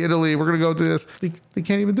to go see Italy. We're going to go do this. They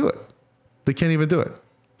can't even do it. They can't even do it.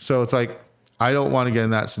 So it's like, I don't want to get in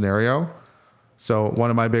that scenario. So one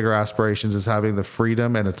of my bigger aspirations is having the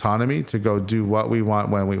freedom and autonomy to go do what we want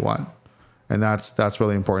when we want. And that's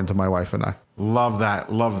really important to my wife and I. Love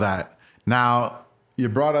that. Love that. Now, you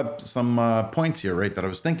brought up some points here, right, that I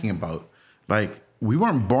was thinking about. Like, we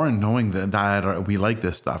weren't born knowing that we like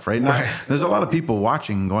this stuff, right? Now, there's a lot of people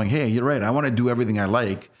watching going, hey, you're right. I want to do everything I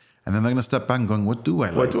like. And then they're going to step back and going, what do I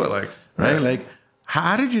like? What do I like? Right? Like,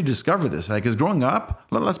 how did you discover this? Like, because growing up,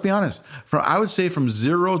 let's be honest, I would say from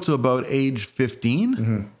 0 to about age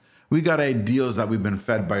 15, we got ideals that we've been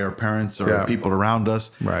fed by our parents or people around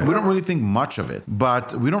us. Right. We don't really think much of it,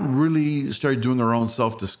 but we don't really start doing our own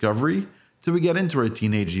self-discovery till we get into our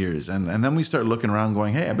teenage years. And then we start looking around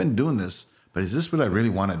going, hey, I've been doing this, but is this what I really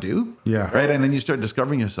want to do? Yeah. Right. And then you start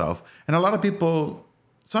discovering yourself. And a lot of people,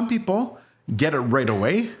 some people get it right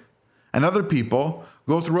away. And other people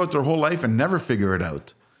go throughout their whole life and never figure it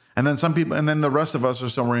out. And then some people, and then the rest of us are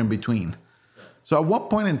somewhere in between. So at what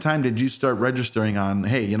point in time did you start registering on,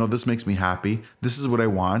 hey, this makes me happy. This is what I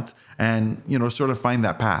want. And, sort of find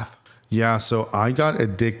that path. Yeah, so I got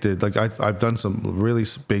addicted. Like I've done some really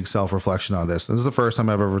big self-reflection on this. This is the first time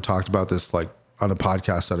I've ever talked about this like on a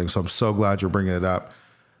podcast setting. So I'm so glad you're bringing it up.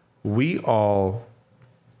 We all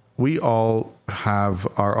have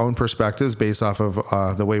our own perspectives based off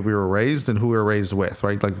of the way we were raised and who we were raised with,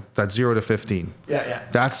 right? Like that's 0 to 15. Yeah.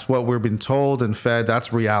 That's what we've been told and fed.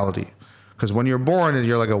 That's reality. Because when you're born and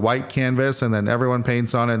you're like a white canvas and then everyone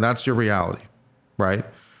paints on it, and that's your reality, right?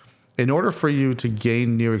 In order for you to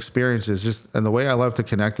gain new experiences, and the way I love to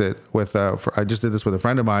connect it with, I just did this with a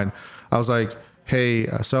friend of mine. I was like, hey,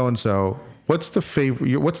 so-and-so, what's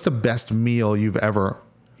the best meal you've ever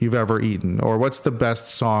eaten? Or what's the best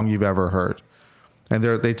song you've ever heard? And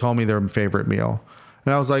they told me their favorite meal.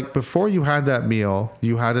 And I was like, before you had that meal,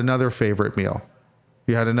 you had another favorite meal.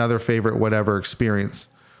 You had another favorite whatever experience.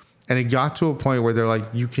 And it got to a point where they're like,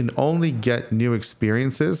 you can only get new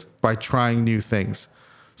experiences by trying new things.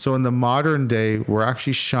 So in the modern day, we're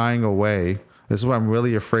actually shying away. This is what I'm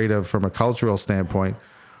really afraid of from a cultural standpoint.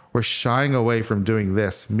 We're shying away from doing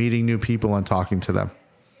this, meeting new people and talking to them,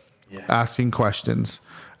 asking questions,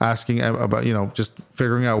 asking about, just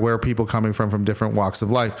figuring out where people coming from different walks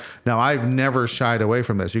of life. Now, I've never shied away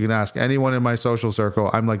from this. You can ask anyone in my social circle.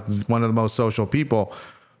 I'm like one of the most social people.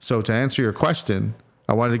 So to answer your question,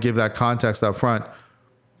 I wanted to give that context up front.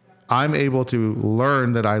 I'm able to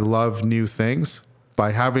learn that I love new things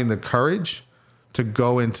by having the courage to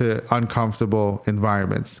go into uncomfortable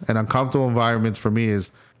environments. And uncomfortable environments for me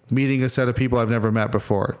is meeting a set of people I've never met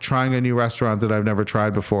before, trying a new restaurant that I've never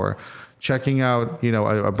tried before, checking out,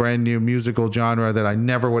 a brand new musical genre that I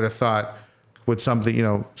never would have thought would something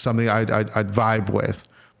I'd vibe with.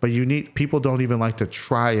 But people don't even like to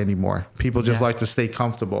try anymore. People just like to stay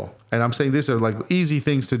comfortable. And I'm saying these are like easy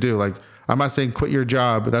things to do. Like, I'm not saying quit your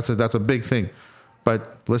job, but that's a big thing.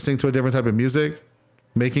 But listening to a different type of music,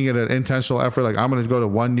 making it an intentional effort, like I'm going to go to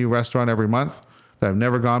one new restaurant every month that I've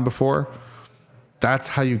never gone before. That's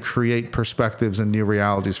how you create perspectives and new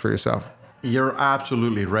realities for yourself. You're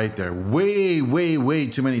absolutely right there. Way, way, way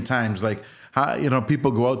too many times. Like,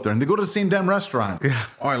 people go out there and they go to the same damn restaurant. Yeah.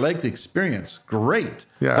 Oh, I like the experience. Great.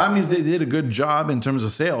 Yeah. That means they did a good job in terms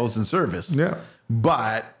of sales and service. Yeah.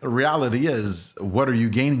 But the reality is, what are you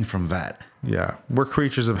gaining from that? Yeah, we're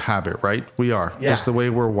creatures of habit, right? We are. Yeah. Just the way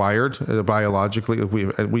we're wired biologically.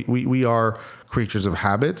 We are creatures of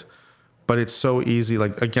habit, but it's so easy.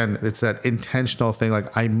 Like, again, it's that intentional thing.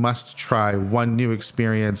 Like, I must try one new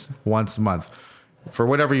experience once a month for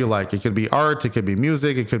whatever you like. It could be art, it could be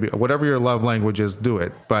music, it could be whatever your love language is, do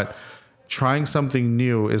it. But trying something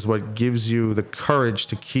new is what gives you the courage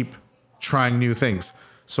to keep trying new things.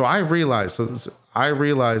 So I realized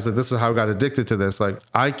that this is how I got addicted to this. Like,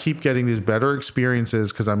 I keep getting these better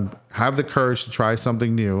experiences because have the courage to try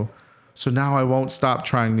something new. So now I won't stop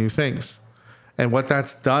trying new things. And what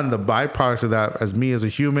that's done, the byproduct of that, as me as a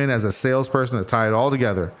human, as a salesperson, to tie it all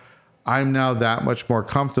together, I'm now that much more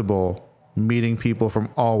comfortable meeting people from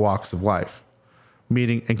all walks of life,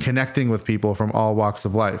 meeting and connecting with people from all walks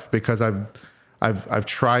of life, because I've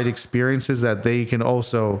tried experiences that they've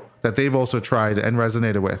also tried and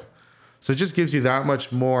resonated with. So it just gives you that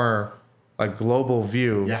much more like global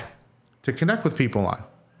view to connect with people on,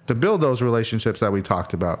 to build those relationships that we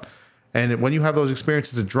talked about. And when you have those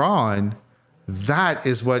experiences to draw on, that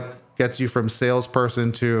is what gets you from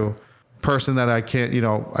salesperson to person that I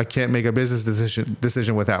can't make a business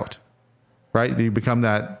decision without, right? You become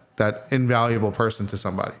that invaluable person to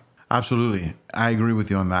somebody. Absolutely. I agree with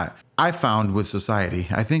you on that. I found with society,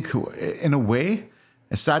 I think in a way,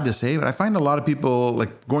 it's sad to say, but I find a lot of people,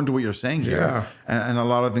 like going to what you're saying here, and a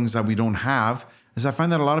lot of things that we don't have, is I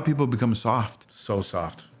find that a lot of people become soft. So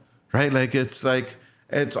soft. Right?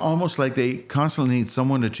 It's almost like they constantly need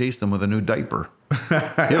someone to chase them with a new diaper.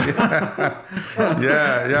 Yeah,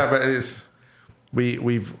 but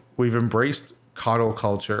we've embraced coddle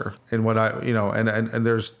culture, and and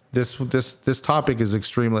there's this topic is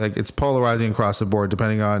extremely, like, it's polarizing across the board,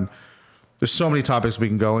 depending on, there's so many topics we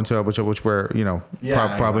can go into, which we're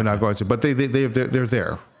probably not going to, but they're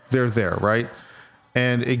there, right?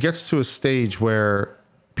 And it gets to a stage where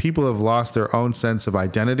people have lost their own sense of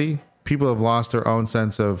identity. People have lost their own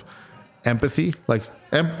sense of empathy. Like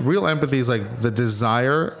real empathy is like the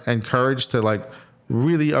desire and courage to like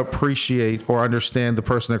really appreciate or understand the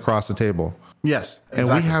person across the table. Yes,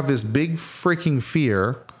 exactly. And we have this big freaking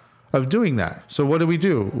fear of doing that. So what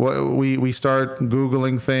do? We start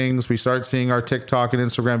Googling things. We start seeing our TikTok and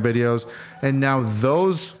Instagram videos. And now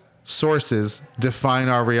those sources define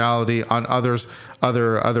our reality on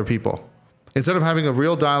other people. Instead of having a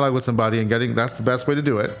real dialogue with somebody and that's the best way to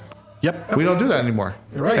do it. Yep. We don't do that anymore.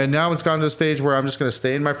 You're right. And now it's gotten to a stage where I'm just going to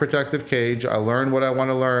stay in my protective cage. I learn what I want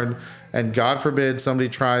to learn. And God forbid somebody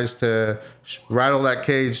tries to rattle that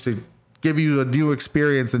cage to give you a new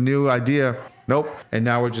experience, a new idea. Nope. And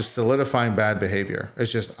now we're just solidifying bad behavior.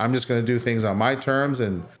 It's just, I'm just going to do things on my terms,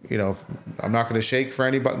 and, I'm not going to shake for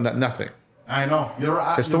anybody, nothing. I know. You're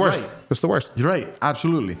right. It's the worst. Right. It's the worst. You're right.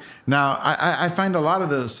 Absolutely. Now, I find a lot of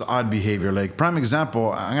this odd behavior. Like, prime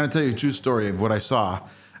example, I'm going to tell you a true story of what I saw.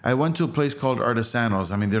 I went to a place called Artesanos.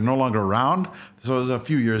 I mean, they're no longer around. So it was a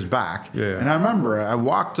few years back. Yeah. And I remember I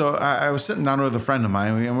was sitting down with a friend of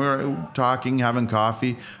mine, and we were talking, having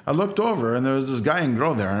coffee. I looked over, and there was this guy and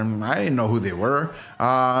girl there, and I didn't know who they were.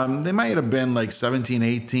 They might have been like 17,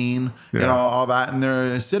 18, all that. And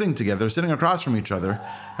they're sitting together, sitting across from each other.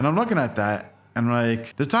 And I'm looking at that, and I'm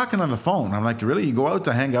like, they're talking on the phone. I'm like, really? You go out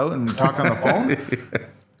to hang out and talk on the phone?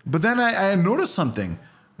 But then I noticed something.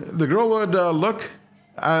 The girl would look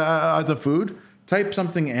at the food, type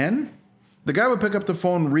something in. The guy would pick up the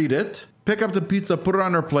phone, read it, pick up the pizza, put it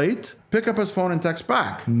on her plate, pick up his phone and text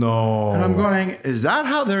back. No. And I'm going, is that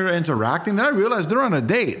how they're interacting? Then I realized they're on a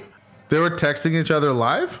date. They were texting each other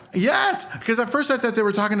live? Yes, because at first I thought they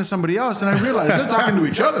were talking to somebody else, and I realized they're talking to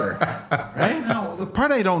each other. Right? Now, the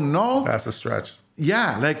part I don't know. That's a stretch.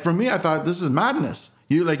 Yeah, like for me, I thought this is madness.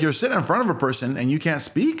 You're sitting in front of a person and you can't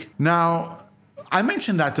speak. Now, I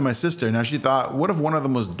mentioned that to my sister. Now she thought, what if one of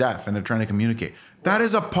them was deaf and they're trying to communicate? That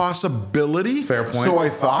is a possibility. Fair point. So I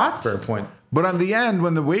thought. Fair point. But on the end,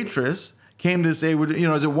 when the waitress came to say,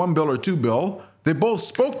 is it one bill or two bill? They both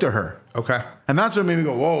spoke to her. Okay. And that's what made me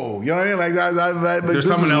go, whoa. You know what I mean? Like that There's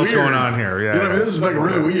something else weird. going on here. Yeah. You know what I mean? This is like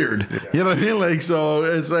really weird. Yeah. You know what I mean? Like, so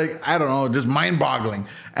it's like, I don't know, just mind boggling.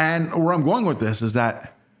 And where I'm going with this is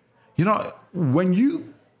that, when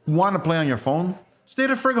you want to play on your phone, stay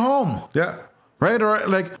the frig home. Yeah. Right? Or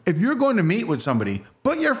like, if you're going to meet with somebody,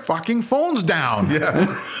 put your fucking phones down.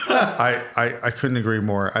 Yeah. I couldn't agree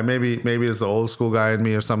more. Maybe it's the old school guy in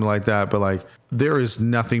me or something like that, but like, there is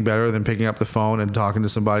nothing better than picking up the phone and talking to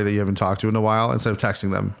somebody that you haven't talked to in a while instead of texting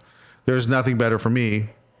them. There's nothing better for me.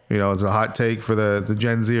 It's a hot take for the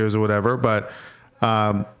Gen Zers or whatever, but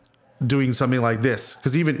doing something like this,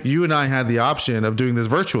 because even you and I had the option of doing this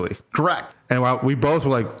virtually. Correct. And we both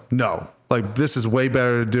were like, no, like this is way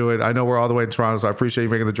better to do it. I know we're all the way in Toronto, so I appreciate you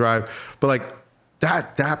making the drive. But like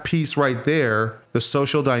that piece right there, the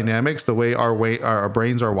social dynamics, the way our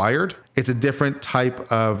brains are wired, it's a different type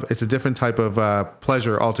of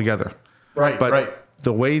pleasure altogether. Right. But right.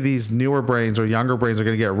 the way these newer brains or younger brains are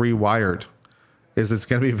going to get rewired is it's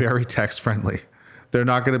going to be very text friendly. They're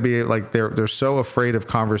not going to be like, they're so afraid of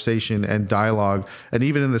conversation and dialogue. And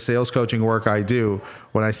even in the sales coaching work I do,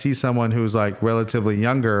 when I see someone who's like relatively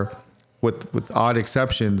younger, with odd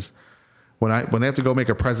exceptions, when they have to go make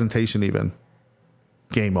a presentation, even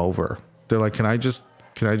game over. They're like, can I just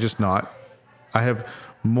not? I have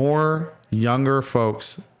more younger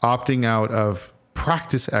folks opting out of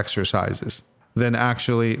practice exercises than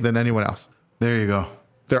anyone else. There you go.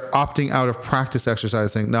 They're opting out of practice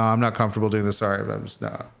exercise saying, no, I'm not comfortable doing this. Sorry,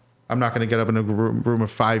 but I'm not going to get up in a room of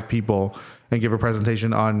 5 people and give a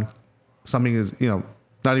presentation on something is,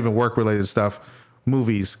 not even work related stuff,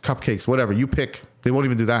 movies, cupcakes, whatever. You pick. They won't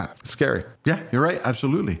even do that. It's scary. Yeah, you're right.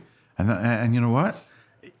 Absolutely. And you know what?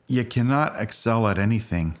 You cannot excel at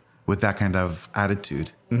anything with that kind of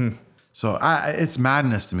attitude. Mm-hmm. So it's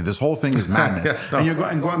madness to me. This whole thing is madness. Yeah, no.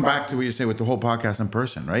 And going back to what you say with the whole podcast in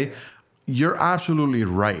person, right? You're absolutely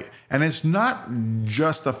right. And it's not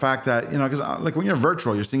just the fact that, because like when you're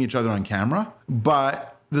virtual, you're seeing each other on camera,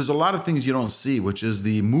 but there's a lot of things you don't see, which is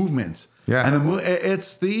the movements. Yeah. And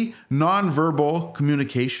it's the nonverbal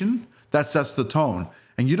communication that sets the tone.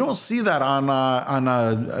 And you don't see that on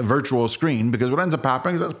a virtual screen, because what ends up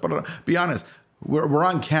happening is, let's be honest, we're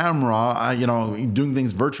on camera, doing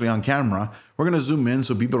things virtually on camera. We're going to zoom in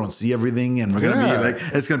so people don't see everything, and we're going to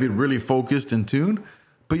be it's going to be really focused and tuned.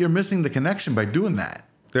 But you're missing the connection by doing that.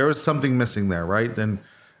 There was something missing there, right? And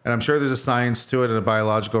I'm sure there's a science to it and a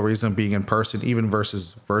biological reason of being in person, even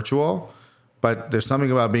versus virtual. But there's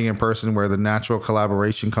something about being in person where the natural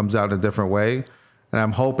collaboration comes out in a different way. And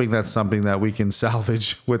I'm hoping that's something that we can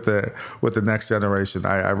salvage with the next generation.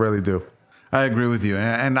 I really do. I agree with you.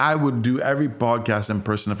 And I would do every podcast in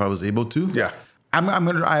person if I was able to. Yeah. I'm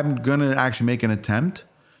gonna actually make an attempt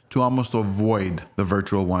to almost avoid the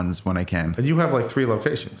virtual ones when I can. And you have like 3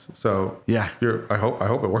 locations. So yeah. I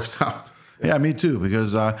hope it works out. Yeah, me too.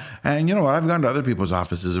 Because and you know what? I've gone to other people's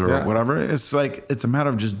offices or whatever. It's like it's a matter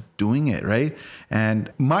of just doing it, right?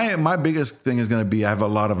 And my biggest thing is going to be I have a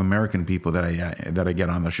lot of American people that I get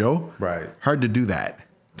on the show. Right. Hard to do that.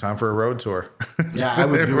 Time for a road tour. Yeah, I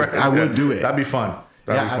would do it. I would do it. That'd be fun.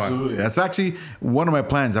 Absolutely. That's actually one of my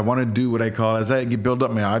plans. I want to do what I call, as I build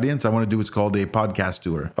up my audience, I want to do what's called a podcast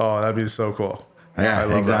tour. Oh, that'd be so cool.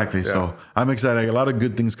 Yeah, exactly. Yeah. So I'm excited. I got a lot of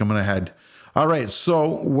good things coming ahead. All right. So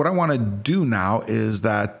what I want to do now is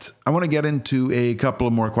that I want to get into a couple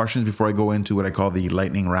of more questions before I go into what I call the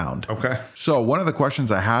lightning round. Okay. So one of the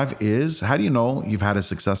questions I have is, how do you know you've had a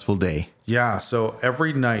successful day? Yeah. So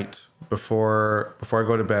every night before I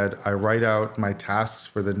go to bed, I write out my tasks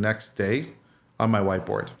for the next day on my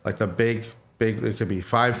whiteboard. Like the big, it could be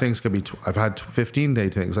 5 things, could be, I've had 15-day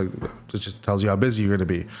things. Like it just tells you how busy you're going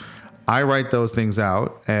to be. I write those things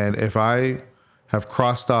out. And if I have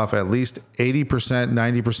crossed off at least 80%,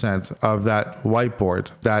 90% of that whiteboard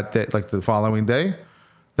that day, like the following day,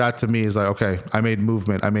 that to me is like, okay, I made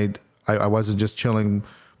movement. I wasn't just chilling,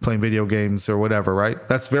 playing video games or whatever, right?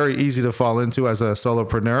 That's very easy to fall into as a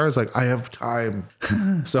solopreneur. It's like, I have time,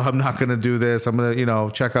 so I'm not going to do this. I'm going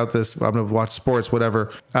to, check out this. I'm going to watch sports,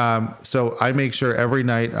 whatever. So I make sure every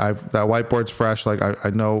night that whiteboard's fresh. Like I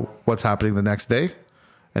know what's happening the next day.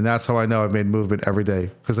 And that's how I know I've made movement every day.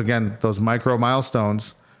 Because again, those micro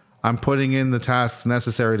milestones, I'm putting in the tasks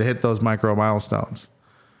necessary to hit those micro milestones,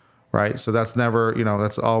 right? So that's never,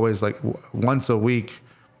 that's always like once a week,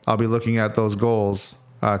 I'll be looking at those goals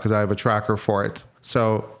because I have a tracker for it.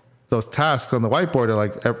 So those tasks on the whiteboard are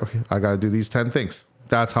like, I got to do these 10 things.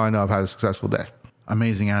 That's how I know I've had a successful day.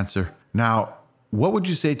 Amazing answer. Now, what would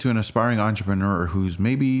you say to an aspiring entrepreneur who's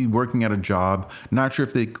maybe working at a job, not sure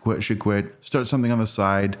if they should quit, start something on the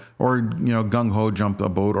side, or gung-ho jump a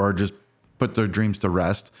boat, or just put their dreams to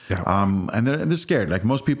rest? Yeah. And they're scared. Like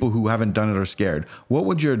most people who haven't done it are scared. What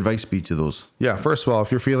would your advice be to those? Yeah. First of all,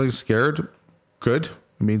 if you're feeling scared, good.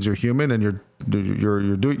 It means you're human and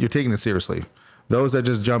you're taking it seriously. Those that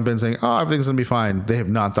just jump in saying, "Oh, everything's gonna be fine," they have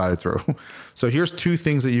not thought it through. So here's 2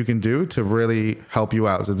 things that you can do to really help you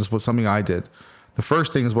out. So this was something I did. The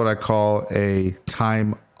first thing is what I call a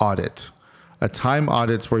time audit. A time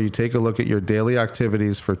audit's where you take a look at your daily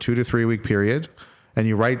activities for 2 to 3 week period, and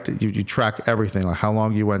you you track everything, like how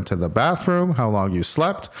long you went to the bathroom, how long you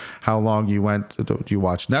slept, how long you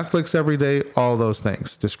watch Netflix every day, all those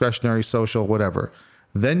things, discretionary, social, whatever.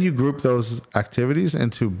 Then you group those activities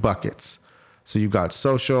into buckets. So you got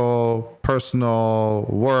social, personal,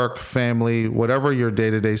 work, family, whatever your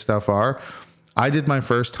day-to-day stuff are. I did my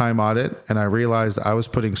first time audit and I realized I was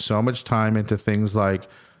putting so much time into things like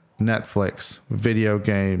Netflix, video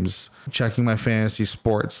games, checking my fantasy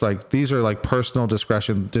sports. Like these are like personal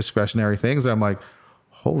discretionary things. I'm like,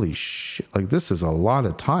 holy shit, like this is a lot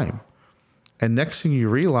of time. And next thing you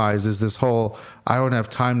realize is this whole, I don't have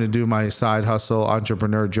time to do my side hustle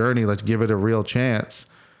entrepreneur journey. Let's give it a real chance.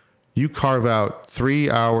 You carve out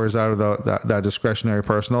 3 hours out of that discretionary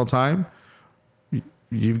personal time.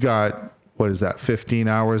 You've got, what is that? 15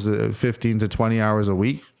 to 20 hours a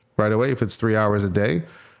week right away. If it's 3 hours a day,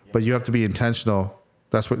 but you have to be intentional.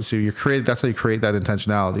 That's how you create that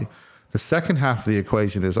intentionality. The second half of the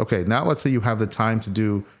equation is, okay, now let's say you have the time to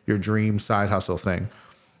do your dream side hustle thing.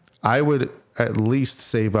 I would at least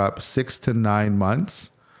save up 6 to 9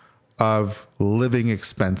 months of living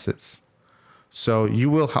expenses. So you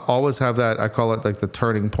will always have that. I call it like the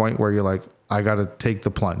turning point where you're like, I got to take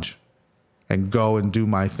the plunge and go and do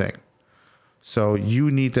my thing. So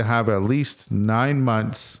you need to have at least 9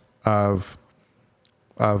 months of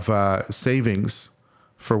savings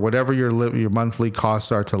for whatever your monthly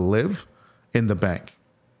costs are to live in the bank.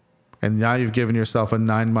 And now you've given yourself a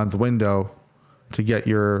 9-month window to get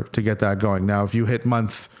that going. Now, if you hit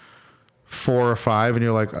month 4 or 5 and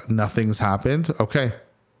you're like, nothing's happened, okay,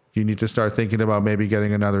 you need to start thinking about maybe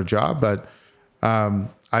getting another job. But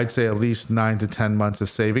I'd say at least 9 to 10 months of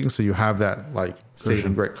savings, so you have that like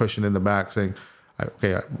saving great cushion in the back, saying,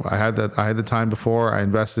 okay, I had the time before, I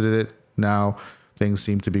invested in it. Now things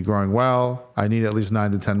seem to be growing well. I need at least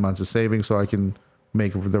 9 to 10 months of savings so I can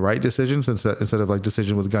make the right decisions instead of like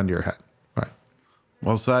decision with a gun to your head. Right.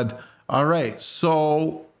 Well said. All right.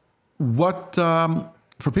 So what,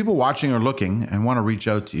 for people watching or looking and want to reach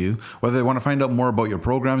out to you, whether they want to find out more about your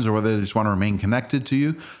programs or whether they just want to remain connected to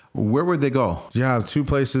you, where would they go? Yeah, 2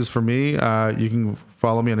 places for me. You can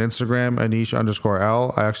follow me on Instagram,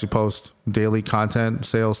 Aneesh_L. I actually post daily content,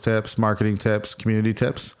 sales tips, marketing tips, community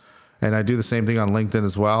tips. And I do the same thing on LinkedIn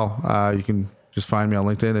as well. You can just find me on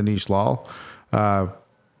LinkedIn, Aneesh Lal.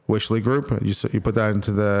 Wishley Group. You put that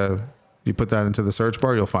into the search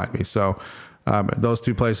bar, you'll find me. So those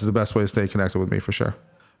 2 places are the best way to stay connected with me for sure.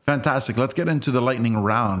 Fantastic. Let's get into the lightning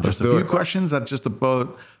round. Just a few questions that's just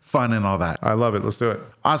about fun and all that. I love it. Let's do it.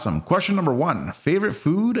 Awesome. Question number 1, favorite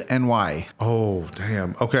food and why? Oh,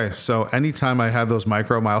 damn. Okay. So anytime I have those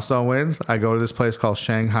micro milestone wins, I go to this place called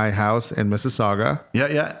Shanghai House in Mississauga.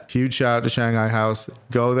 Yeah. Huge shout out to Shanghai House.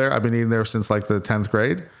 Go there. I've been eating there since like the 10th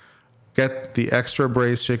grade. Get the extra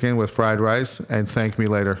braised chicken with fried rice and thank me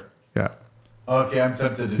later. Yeah. Okay, I'm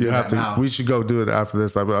tempted to do You have that to. now. We should go do it after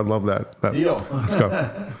this. I'd love that. Deal. Let's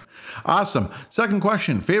go. Awesome. Second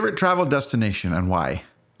question, favorite travel destination and why?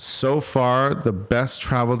 So far, the best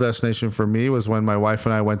travel destination for me was when my wife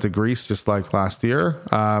and I went to Greece just like last year.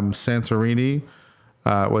 Santorini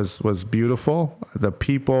was beautiful. The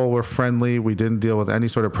people were friendly. We didn't deal with any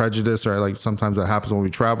sort of prejudice or like sometimes that happens when we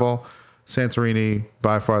travel. Santorini,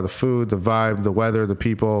 by far the food, the vibe, the weather, the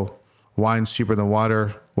people. Wine's cheaper than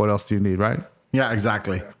water. What else do you need, right? Yeah,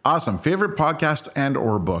 exactly. Awesome. Favorite podcast and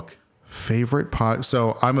or book?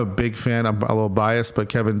 So I'm a big fan. I'm a little biased, but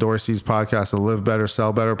Kevin Dorsey's podcast, the Live Better,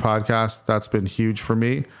 Sell Better podcast, that's been huge for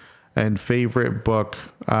me. And favorite book,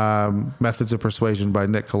 Methods of Persuasion by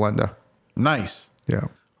Nick Kalenda. Nice. Yeah.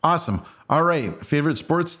 Awesome. All right. Favorite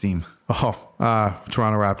sports team? Toronto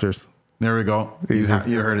Raptors. There we go. Easy.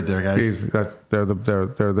 You heard it there, guys. Easy.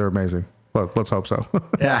 They're amazing. Well, let's hope so.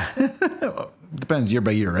 Yeah. Depends year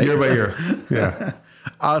by year, right? Year by year. Yeah.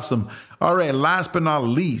 Awesome. All right. Last but not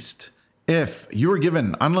least, if you were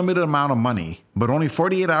given unlimited amount of money, but only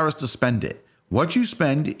 48 hours to spend it, what you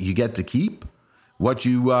spend, you get to keep. What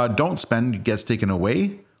you don't spend gets taken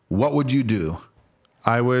away. What would you do?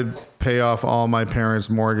 I would pay off all my parents'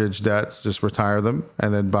 mortgage debts, just retire them,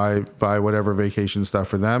 and then buy whatever vacation stuff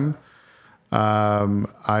for them.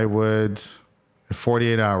 I would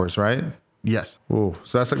 48 hours, right? Yes. Ooh,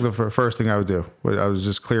 so that's like the first thing I would do. I would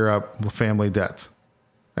just clear up family debt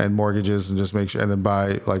and mortgages and just make sure, and then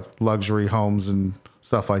buy like luxury homes and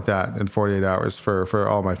stuff like that in 48 hours for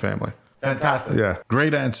all my family. Fantastic. Yeah.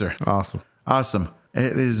 Great answer. Awesome. Awesome.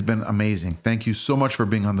 It has been amazing. Thank you so much for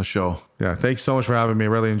being on the show. Yeah. Thank you so much for having me.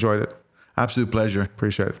 Really enjoyed it. Absolute pleasure.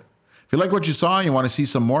 Appreciate it. If you like what you saw and you want to see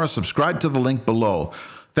some more, subscribe to the link below.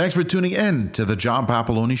 Thanks for tuning in to the John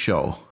Papaloni Show.